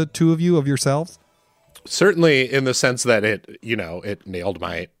to the two of you of yourselves? Certainly in the sense that it nailed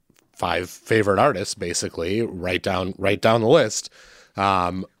my 5 favorite artists, basically, right down the list.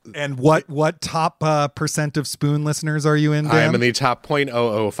 And what top percent of Spoon listeners are you in, Dan? I am in the top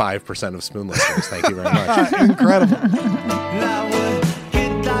 0.005% of Spoon listeners. Thank you very much. Incredible.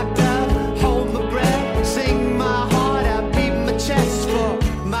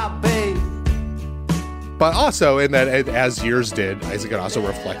 But also, in that, as yours did, Isaac, it also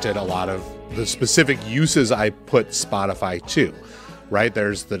reflected a lot of the specific uses I put Spotify to, right?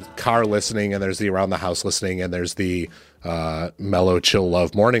 There's the car listening, and there's the around the house listening, and there's the mellow, chill,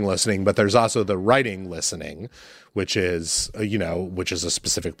 love morning listening, but there's also the writing listening, which is a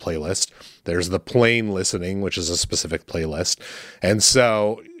specific playlist. There's the plain listening, which is a specific playlist. And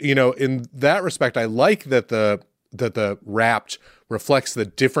so, in that respect, I like that the Wrapped reflects the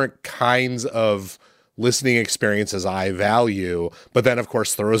different kinds of listening experiences I value, but then of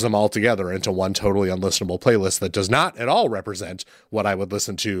course throws them all together into one totally unlistenable playlist that does not at all represent what I would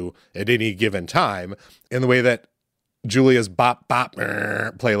listen to at any given time, in the way that Julia's bop bop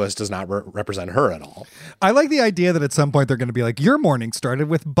playlist does not represent her at all. I like the idea that at some point they're going to be like, your morning started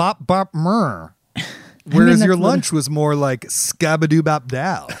with bop bop myrrh, whereas your lunch was more like scabadoo bop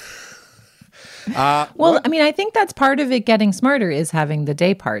dow. I think that's part of it getting smarter is having the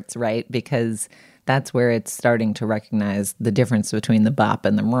day parts, right? Because that's where it's starting to recognize the difference between the bop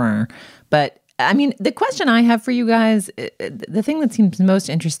and the mrr. But I mean, the question I have for you guys, the thing that seems most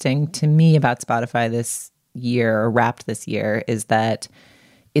interesting to me about Spotify this year, or Wrapped this year, is that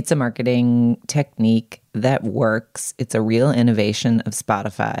it's a marketing technique that works. It's a real innovation of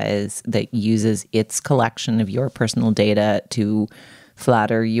Spotify's that uses its collection of your personal data to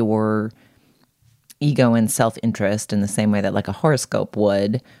flatter your ego and self-interest in the same way that like a horoscope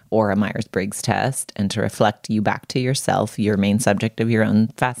would, or a Myers-Briggs test, and to reflect you back to yourself, your main subject of your own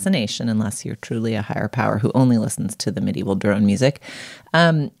fascination, unless you're truly a higher power who only listens to the medieval drone music.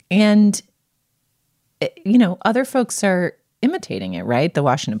 Other folks are imitating it, right? The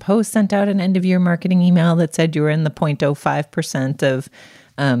Washington Post sent out an end-of-year marketing email that said you were in the 0.05% of,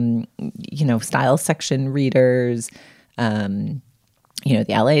 style section readers. The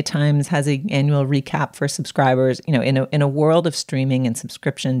LA Times has an annual recap for subscribers. In a world of streaming and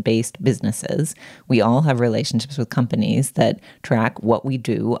subscription-based businesses, we all have relationships with companies that track what we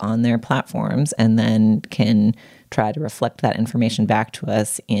do on their platforms and then can try to reflect that information back to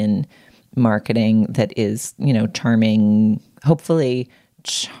us in marketing that is, charming, hopefully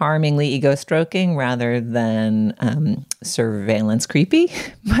charmingly ego-stroking rather than surveillance creepy.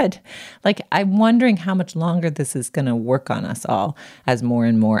 But I'm wondering how much longer this is going to work on us all as more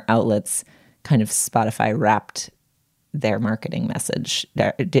and more outlets kind of Spotify wrapped their marketing message.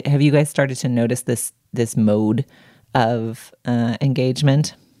 Have you guys started to notice this mode of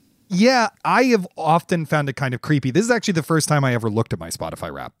engagement? Yeah, I have often found it kind of creepy. This is actually the first time I ever looked at my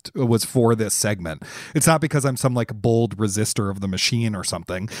Spotify Wrapped was for this segment. It's not because I'm some like bold resistor of the machine or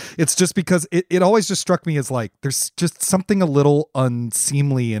something. It's just because it always just struck me as like there's just something a little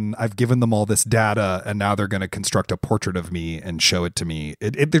unseemly, and I've given them all this data and now they're going to construct a portrait of me and show it to me.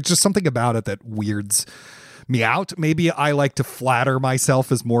 There's just something about it that weirds me out. Maybe I like to flatter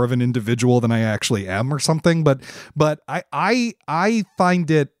myself as more of an individual than I actually am or something, but I find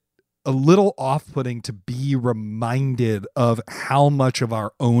it a little off-putting to be reminded of how much of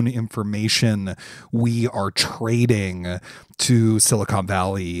our own information we are trading to Silicon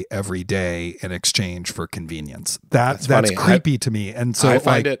Valley every day in exchange for convenience. That's creepy to me. And so I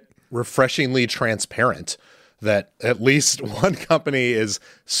find it refreshingly transparent that at least one company is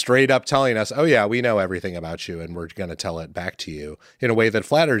straight up telling us, oh yeah, we know everything about you and we're going to tell it back to you in a way that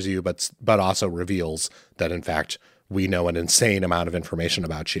flatters you, but also reveals that in fact we know an insane amount of information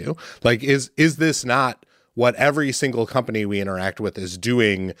about you. Like, is this not what every single company we interact with is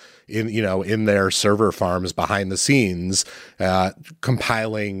doing in their server farms behind the scenes,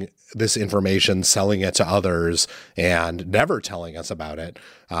 compiling this information, selling it to others, and never telling us about it?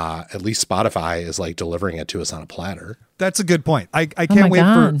 At least Spotify is like delivering it to us on a platter. That's a good point. I can't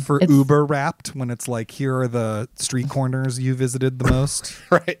wait for Uber Wrapped when it's like, here are the street corners you visited the most.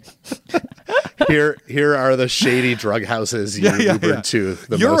 Right. Here are the shady drug houses you Ubered to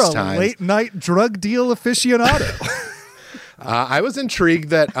the most times. You're a late night drug deal aficionado. I was intrigued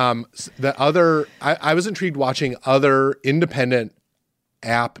that I was intrigued watching other independent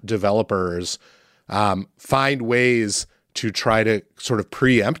app developers find ways to try to sort of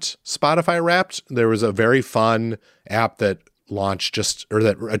preempt Spotify Wrapped. There was a very fun app that launched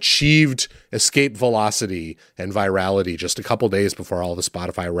that achieved escape velocity and virality just a couple days before all the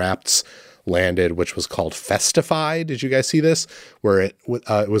Spotify Wrappeds landed, which was called Festify. Did you guys see this? Where it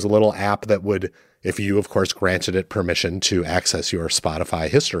was a little app that would, if you of course granted it permission to access your Spotify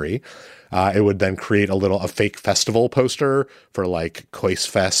history, it would then create a fake festival poster for like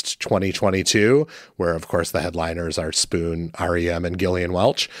Koisfest 2022, where of course the headliners are Spoon, REM, and Gillian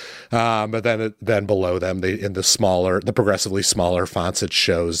Welch. But then below them, in the progressively smaller fonts, it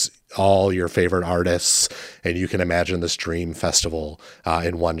shows all your favorite artists, and you can imagine this dream festival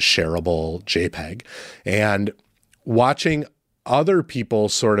in one shareable JPEG. And watching other people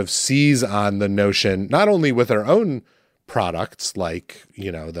sort of seize on the notion, not only with their own products like,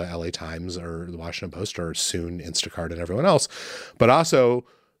 the LA Times or the Washington Post or soon Instacart and everyone else, but also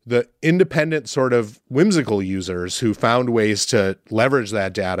the independent sort of whimsical users who found ways to leverage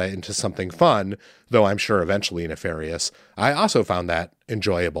that data into something fun, though I'm sure eventually nefarious. I also found that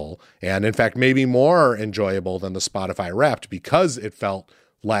enjoyable, and in fact maybe more enjoyable than the Spotify Wrapped, because it felt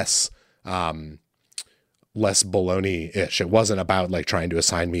less baloney-ish. It wasn't about like trying to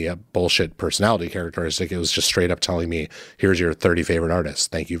assign me a bullshit personality characteristic. It was just straight up telling me, here's your 30 favorite artists.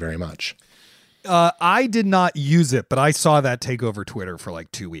 Thank you very much. I did not use it, but I saw that take over Twitter for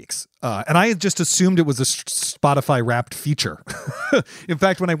like 2 weeks. And I had just assumed it was a Spotify Wrapped feature. In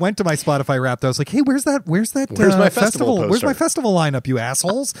fact, when I went to my Spotify Wrapped, I was like, hey, where's my festival poster? Where's my festival lineup, you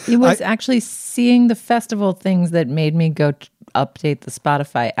assholes? It was actually seeing the festival things that made me go update the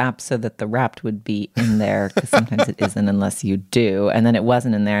Spotify app so that the Wrapped would be in there, because sometimes it isn't unless you do. And then it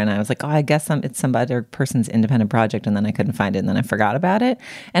wasn't in there, and I was like, oh, I guess it's some other person's independent project, and then I couldn't find it, and then I forgot about it.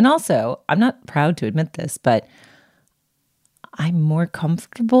 And also, I'm not proud to admit this, but I'm more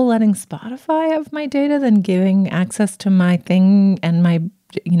comfortable letting Spotify have my data than giving access to my thing and my,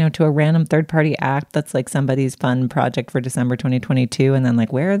 to a random third-party app that's like somebody's fun project for December 2022. And then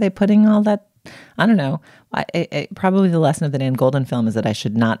like, where are they putting all that? I don't know. Probably the lesson of the Dan Golden film is that I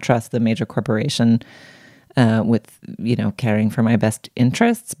should not trust the major corporation with, caring for my best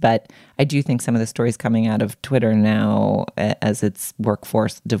interests. But I do think some of the stories coming out of Twitter now as its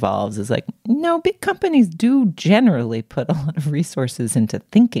workforce devolves is like, no, big companies do generally put a lot of resources into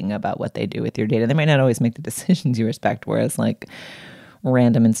thinking about what they do with your data. They might not always make the decisions you respect, whereas like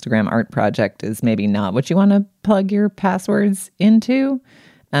random Instagram art project is maybe not what you want to plug your passwords into.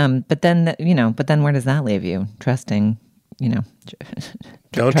 But then where does that leave you? Trusting,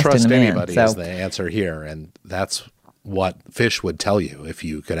 don't trust anybody is the answer here. And that's what fish would tell you if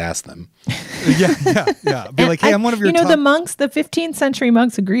you could ask them. Yeah. Be like, hey, I'm one of your the monks, the 15th century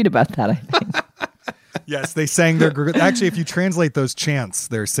monks agreed about that, I think. Yes, they sang their... Actually, if you translate those chants,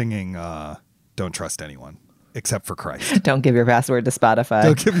 they're singing Don't Trust Anyone. Except for Christ. Don't give your password to Spotify.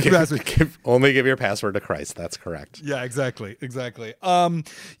 Don't give your password. Only give your password to Christ. That's correct. Yeah, exactly.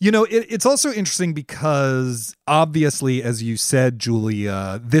 It's also interesting because obviously, as you said,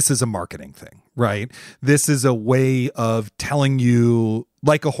 Julia, this is a marketing thing. right? This is a way of telling you,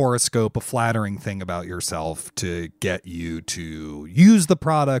 like a horoscope, a flattering thing about yourself to get you to use the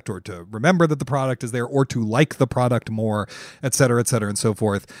product or to remember that the product is there or to like the product more, et cetera, and so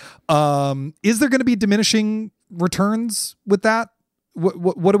forth. Is there going to be diminishing returns with that?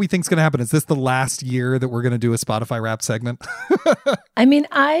 What do we think is going to happen? Is this the last year that we're going to do a Spotify Wrapped segment? I mean,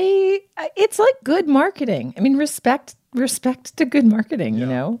 it's like good marketing. I mean, respect to good marketing, you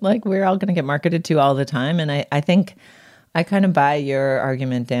know, like we're all going to get marketed to all the time. And I think I kind of buy your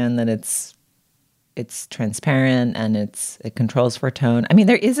argument, Dan, that it's transparent and it controls for tone. I mean,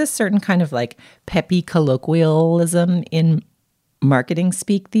 there is a certain kind of like peppy colloquialism in marketing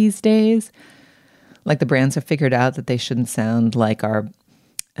speak these days. Like the brands have figured out that they shouldn't sound like our,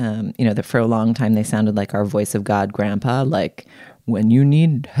 that for a long time they sounded like our voice of God grandpa, like, when you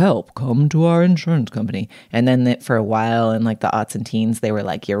need help, come to our insurance company. And then for a while in like the aughts and teens, they were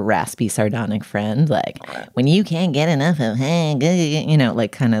like your raspy, sardonic friend, like when you can't get enough of,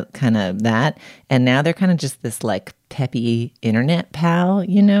 like kind of that. And now they're kind of just this like peppy internet pal,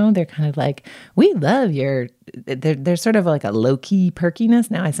 they're kind of like, we love there's sort of like a low key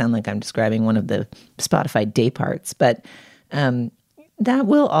perkiness. Now I sound like I'm describing one of the Spotify day parts, but that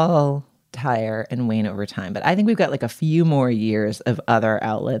will all tire and wane over time. But I think we've got like a few more years of other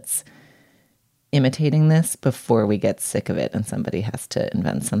outlets imitating this before we get sick of it and somebody has to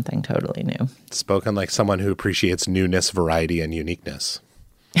invent something totally new. Spoken like someone who appreciates newness, variety, and uniqueness.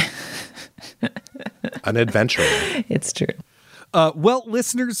 An adventurer. It's true. Well,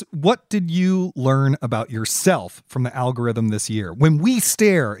 listeners, what did you learn about yourself from the algorithm this year? When we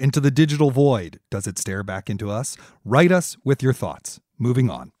stare into the digital void, does it stare back into us? Write us with your thoughts. Moving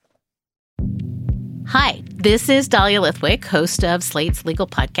on. Hi, this is Dahlia Lithwick, host of Slate's legal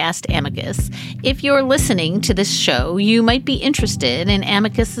podcast, Amicus. If you're listening to this show, you might be interested in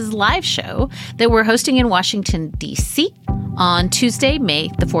Amicus's live show that we're hosting in Washington, D.C. on Tuesday, May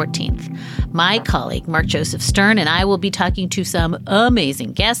the 14th. My colleague, Mark Joseph Stern, and I will be talking to some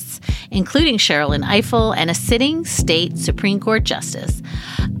amazing guests, including Sherrilyn Ifill and a sitting state Supreme Court justice,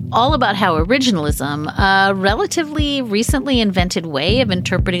 all about how originalism, a relatively recently invented way of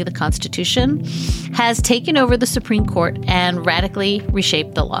interpreting the Constitution, has taken over the Supreme Court and radically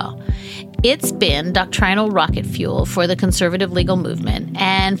reshaped the law. It's been doctrinal rocket fuel for the conservative legal movement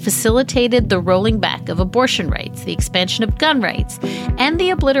and facilitated the rolling back of abortion rights, the expansion of gun rights, and the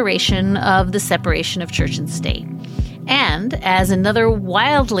obliteration of the separation of church and state. And as another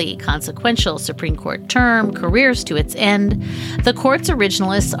wildly consequential Supreme Court term careers to its end, the court's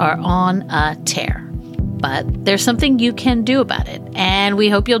originalists are on a tear. But there's something you can do about it, and we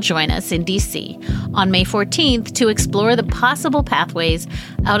hope you'll join us in D.C. on May 14th to explore the possible pathways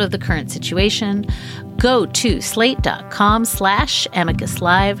out of the current situation. Go to slate.com/Amicus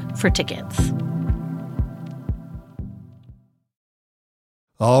Live for tickets.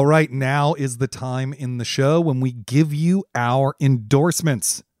 All right, now is the time in the show when we give you our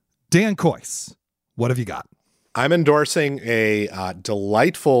endorsements. Dan Kois, what have you got? I'm endorsing a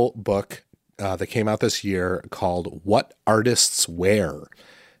delightful book that came out this year called What Artists Wear.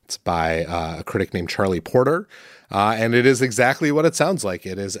 It's by a critic named Charlie Porter, and it is exactly what it sounds like.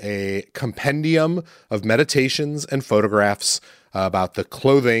 It is a compendium of meditations and photographs about the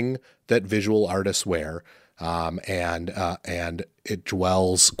clothing that visual artists wear. And it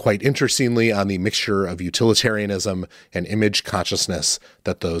dwells quite interestingly on the mixture of utilitarianism and image consciousness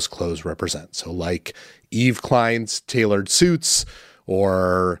that those clothes represent. So like Yves Klein's tailored suits,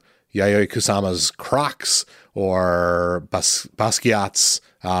 or Yayoi Kusama's Crocs, or Basquiat's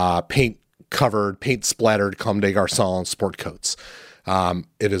paint-splattered Comme des Garçons sport coats.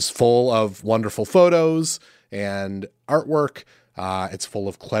 It is full of wonderful photos and artwork. It's full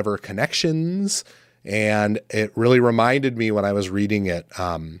of clever connections. And it really reminded me when I was reading it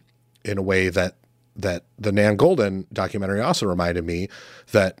in a way that the Nan Goldin documentary also reminded me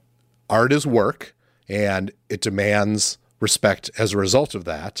that art is work and it demands respect as a result of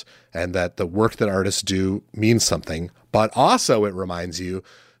that, and that the work that artists do means something. But also it reminds you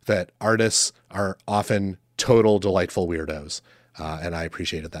that artists are often total delightful weirdos. And I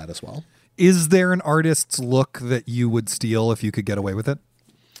appreciated that as well. Is there an artist's look that you would steal if you could get away with it?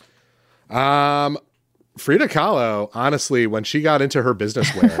 Frida Kahlo, honestly, when she got into her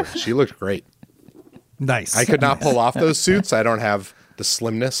business wear, she looked great. Nice. I could not pull off those suits. I don't have the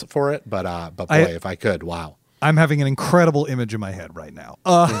slimness for it, but boy, if I could, wow. I'm having an incredible image in my head right now.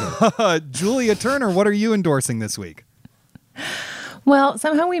 Julia Turner, what are you endorsing this week? Well,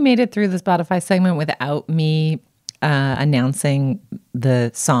 somehow we made it through the Spotify segment without me announcing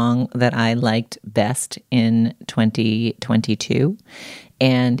the song that I liked best in 2022.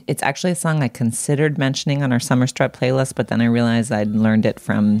 And it's actually a song I considered mentioning on our Summer Strut playlist, but then I realized I'd learned it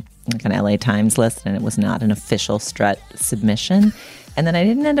from like an LA Times list and it was not an official Strut submission. And then I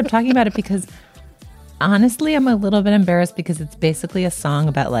didn't end up talking about it because honestly, I'm a little bit embarrassed because it's basically a song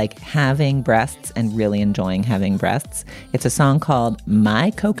about like having breasts and really enjoying having breasts. It's a song called My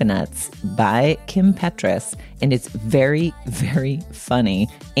Coconuts by Kim Petras, and it's very, very funny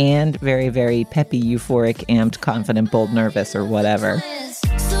and very, very peppy, euphoric, amped, confident, bold, nervous, or whatever.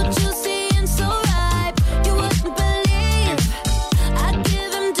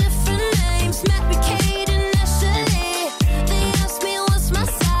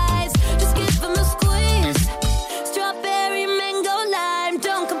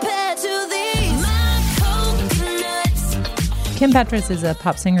 Kim Petras is a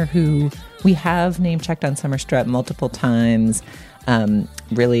pop singer who we have name-checked on Summer Strut multiple times.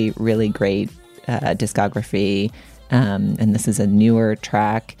 Really, really great discography. And this is a newer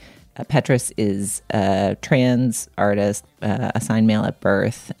track. Petras is a trans artist, assigned male at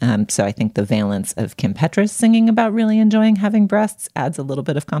birth. So I think the valence of Kim Petras singing about really enjoying having breasts adds a little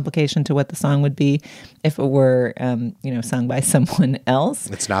bit of complication to what the song would be if it were, sung by someone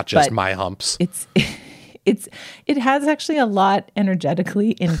else. It's not just My Humps. It has actually a lot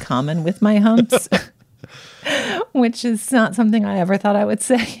energetically in common with My Humps, which is not something I ever thought I would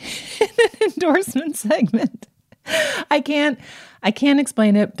say in an endorsement segment. I can't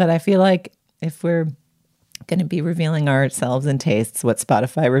explain it, but I feel like if we're going to be revealing ourselves and tastes, what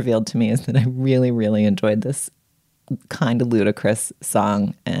Spotify revealed to me is that I really, really enjoyed this kind of ludicrous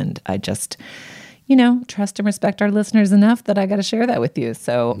song, and I just trust and respect our listeners enough that I got to share that with you.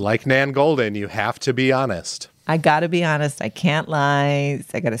 So, like Nan Golden, you have to be honest. I got to be honest. I can't lie.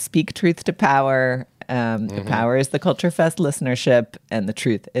 I got to speak truth to power. The power is the Culture Fest listenership, and the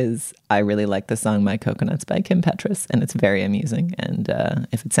truth is I really like the song My Coconuts by Kim Petras, and it's very amusing. And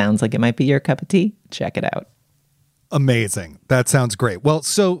if it sounds like it might be your cup of tea, check it out. Amazing. That sounds great. Well,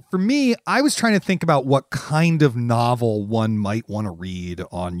 so for me, I was trying to think about what kind of novel one might want to read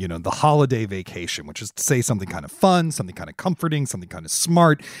on, the holiday vacation, which is to say something kind of fun, something kind of comforting, something kind of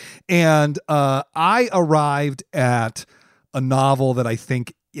smart. And I arrived at a novel that I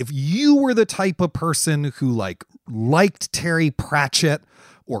think if you were the type of person who liked Terry Pratchett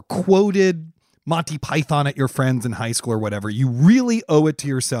or quoted Monty Python at your friends in high school or whatever, you really owe it to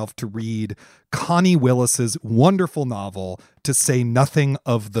yourself to read Connie Willis's wonderful novel, To Say Nothing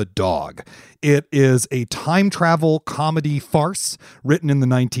of the Dog. It is a time travel comedy farce written in the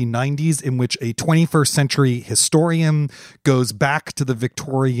 1990s in which a 21st century historian goes back to the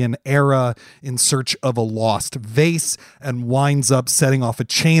Victorian era in search of a lost vase and winds up setting off a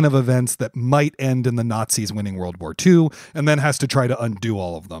chain of events that might end in the Nazis winning World War II, and then has to try to undo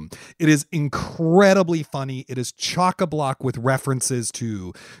all of them. It is incredibly funny. It is chock-a-block with references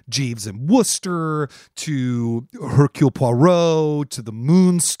to Jeeves and Wooster, to Hercule Poirot, to the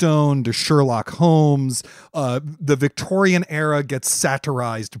Moonstone, to Sherlock Holmes. The Victorian era gets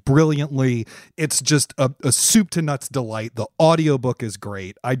satirized brilliantly. It's just a soup to nuts delight. The audiobook is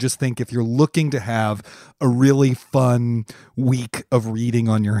great. I just think if you're looking to have a really fun week of reading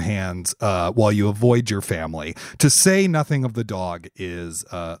on your hands while you avoid your family, To Say Nothing of the Dog is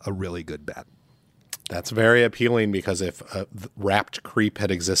a really good bet. That's very appealing because if Wrapped Creep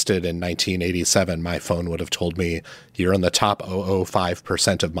had existed in 1987, my phone would have told me you're in the top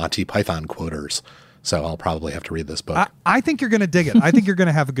 0.05% of Monty Python quoters. So I'll probably have to read this book. I think you're going to dig it. I think you're going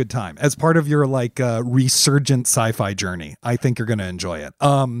to have a good time as part of your resurgent sci-fi journey. I think you're going to enjoy it.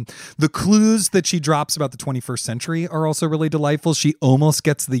 The clues that she drops about the 21st century are also really delightful. She almost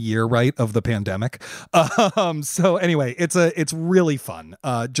gets the year right of the pandemic. So anyway, it's really fun.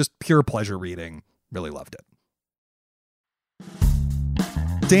 Just pure pleasure reading. Really loved it.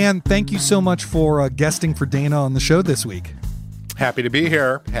 Dan, thank you so much for guesting for Dana on the show this week. Happy to be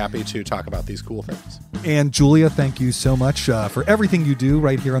here. Happy to talk about these cool things. And Julia, thank you so much for everything you do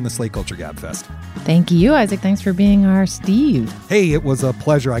right here on the Slate Culture Gabfest. Thank you, Isaac. Thanks for being our Steve. Hey, it was a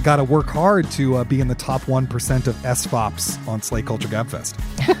pleasure. I got to work hard to be in the top 1% of SFOPs on Slate Culture Gabfest.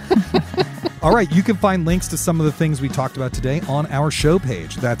 All right, you can find links to some of the things we talked about today on our show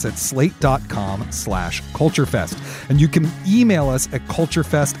page. That's at slate.com/culturefest. And you can email us at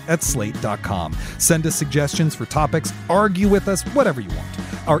culturefest@slate.com. Send us suggestions for topics, argue with us, whatever you want.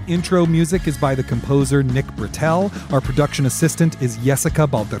 Our intro music is by the composer Nick Britell. Our production assistant is Jessica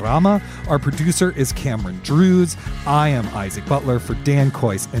Balderrama. Our producer is Cameron Drews. I am Isaac Butler. For Dan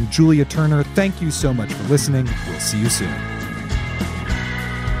Kois and Julia Turner, thank you so much for listening. We'll see you soon.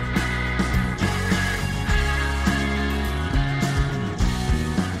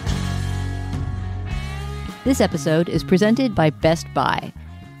 This episode is presented by Best Buy.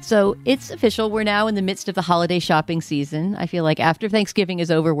 So it's official. We're now in the midst of the holiday shopping season. I feel like after Thanksgiving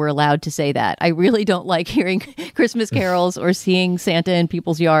is over, we're allowed to say that. I really don't like hearing Christmas carols or seeing Santa in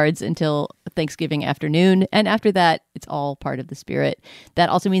people's yards until Thanksgiving afternoon. And after that, it's all part of the spirit. That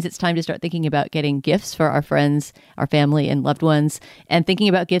also means it's time to start thinking about getting gifts for our friends, our family, and loved ones, and thinking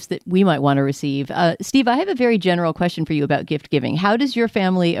about gifts that we might want to receive. Steve, I have a very general question for you about gift giving. How does your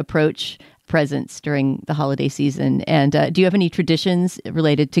family approach presents during the holiday season? And do you have any traditions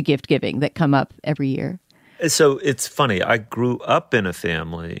related to gift giving that come up every year? So it's funny. I grew up in a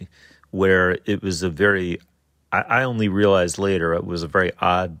family where it was a very, I only realized later, it was a very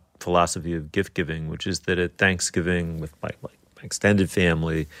odd philosophy of gift giving, which is that at Thanksgiving with my extended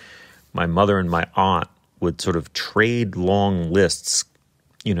family, my mother and my aunt would sort of trade long lists,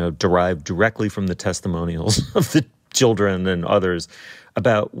 derived directly from the testimonials of the children and others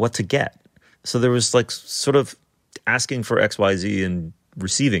about what to get. So there was sort of asking for XYZ and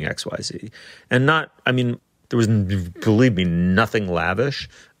receiving XYZ. And there was, believe me, nothing lavish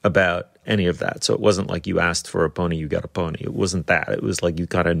about any of that. So it wasn't like you asked for a pony, you got a pony. It wasn't that. It was like you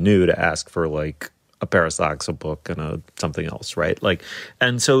kind of knew to ask for a pair of socks, a book, and something else, right?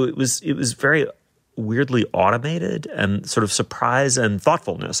 And so it was very weirdly automated, and sort of surprise and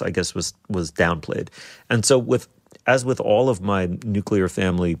thoughtfulness, I guess, was downplayed. And so as with all of my nuclear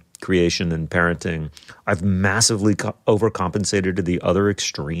family creation and parenting, I've massively overcompensated to the other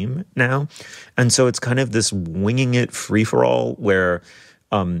extreme now. And so it's kind of this winging it free-for-all where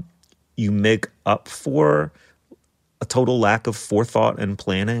you make up for a total lack of forethought and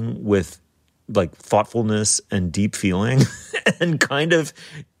planning with thoughtfulness and deep feeling and kind of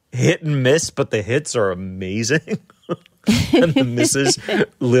hit and miss, but the hits are amazing. And the misses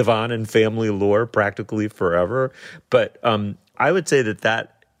live on in family lore practically forever. But I would say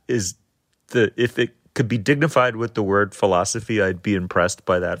that is if it could be dignified with the word philosophy, I'd be impressed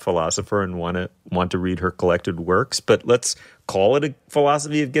by that philosopher and want to read her collected works. But let's call it a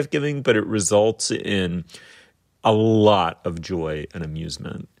philosophy of gift giving, but it results in a lot of joy and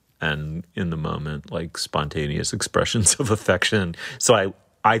amusement and in the moment, spontaneous expressions of affection. So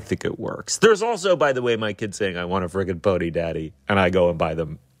I think it works. There's also, by the way, my kids saying, I want a friggin' pony, Daddy. And I go and buy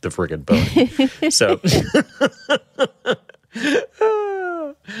them the friggin' pony. So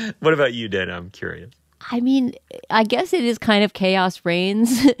what about you, Dana? I'm curious. I guess it is kind of chaos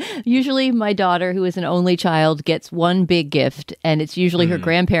reigns. Usually my daughter, who is an only child, gets one big gift, and it's usually her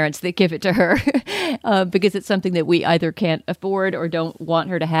grandparents that give it to her because it's something that we either can't afford or don't want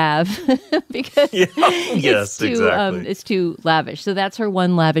her to have because it's too lavish. So that's her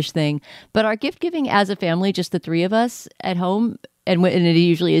one lavish thing. But our gift giving as a family, just the three of us at home, and it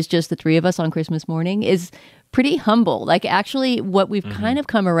usually is just the three of us on Christmas morning, is pretty humble. Actually, what we've kind of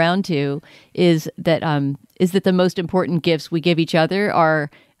come around to is that the most important gifts we give each other are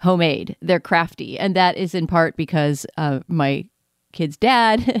homemade. They're crafty. And that is in part because my kid's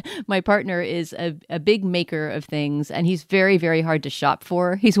dad, my partner, is a big maker of things, and he's very, very hard to shop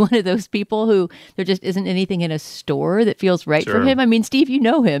for. He's one of those people who there just isn't anything in a store that feels right for him. Steve, you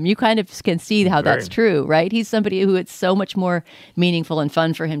know him. You kind of can see how that's true, right? He's somebody who it's so much more meaningful and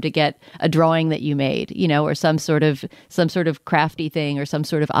fun for him to get a drawing that you made, or some sort of crafty thing or some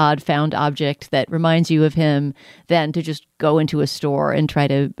sort of odd found object that reminds you of him than to just go into a store and try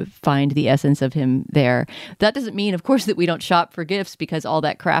to find the essence of him there. That doesn't mean, of course, that we don't shop for gifts, because all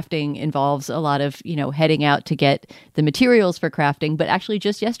that crafting involves a lot of, heading out to get the materials for crafting. But actually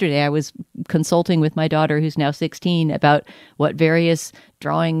just yesterday, I was consulting with my daughter, who's now 16, about what various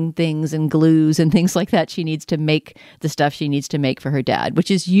drawing things and glues and things like that she needs to make the stuff she needs to make for her dad,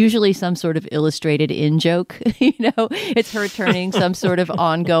 which is usually some sort of illustrated in-joke. It's her turning some sort of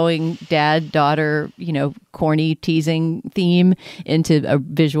ongoing dad-daughter, corny teasing theme into a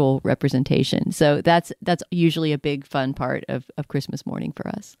visual representation. So that's usually a big fun part of Christmas morning for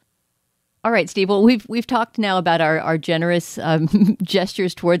us. All right, Steve. Well, we've talked now about our generous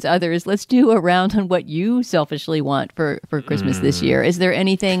gestures towards others. Let's do a round on what you selfishly want for Christmas this year. Is there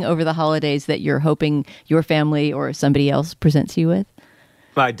anything over the holidays that you're hoping your family or somebody else presents you with?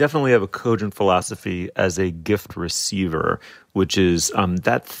 I definitely have a cogent philosophy as a gift receiver, which is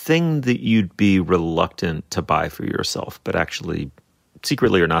that thing that you'd be reluctant to buy for yourself, but actually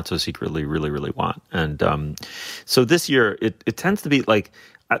secretly or not so secretly really, really want. And so this year, it tends to be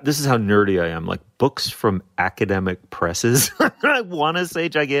this is how nerdy I am, books from academic presses. I want to say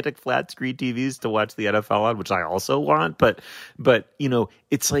gigantic flat screen TVs to watch the NFL on, which I also want. But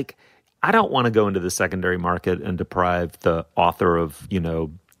it's I don't want to go into the secondary market and deprive the author of,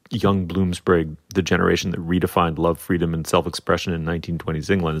 young Bloomsbury, the generation that redefined love, freedom, and self-expression in 1920s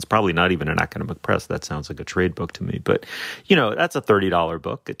England. It's probably not even an academic press. That sounds like a trade book to me. But, that's a $30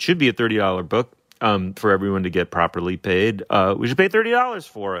 book. It should be a $30 book for everyone to get properly paid. We should pay $30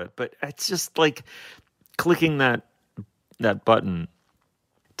 for it. But it's just like clicking that button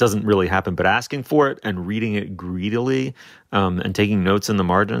doesn't really happen. But asking for it and reading it greedily and taking notes in the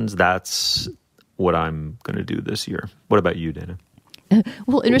margins, that's what I'm going to do this year. What about you, Dana?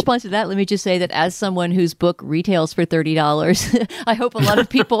 Well, in response to that, let me just say that as someone whose book retails for $30, I hope a lot of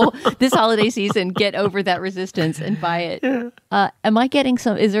people this holiday season get over that resistance and buy it. Yeah. Am I getting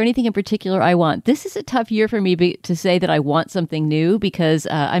is there anything in particular I want? This is a tough year for me to say that I want something new because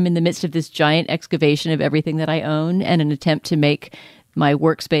I'm in the midst of this giant excavation of everything that I own and an attempt to make my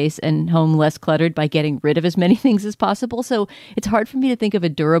workspace and home less cluttered by getting rid of as many things as possible. So it's hard for me to think of a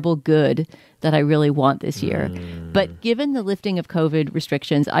durable good that I really want this year. But given the lifting of COVID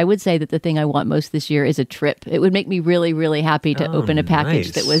restrictions, I would say that the thing I want most this year is a trip. It would make me really, really happy to open a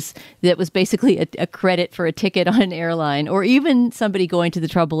package that was basically a credit for a ticket on an airline, or even somebody going to the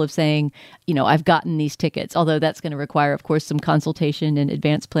trouble of saying, I've gotten these tickets, although that's going to require, of course, some consultation and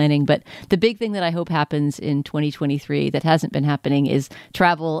advanced planning. But the big thing that I hope happens in 2023 that hasn't been happening is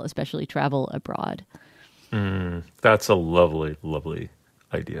travel, especially travel abroad. That's a lovely, lovely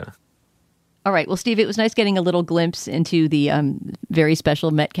idea. All right. Well, Steve, it was nice getting a little glimpse into the very special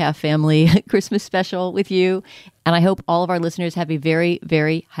Metcalf family Christmas special with you. And I hope all of our listeners have a very,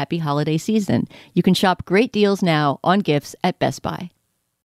 very happy holiday season. You can shop great deals now on gifts at Best Buy.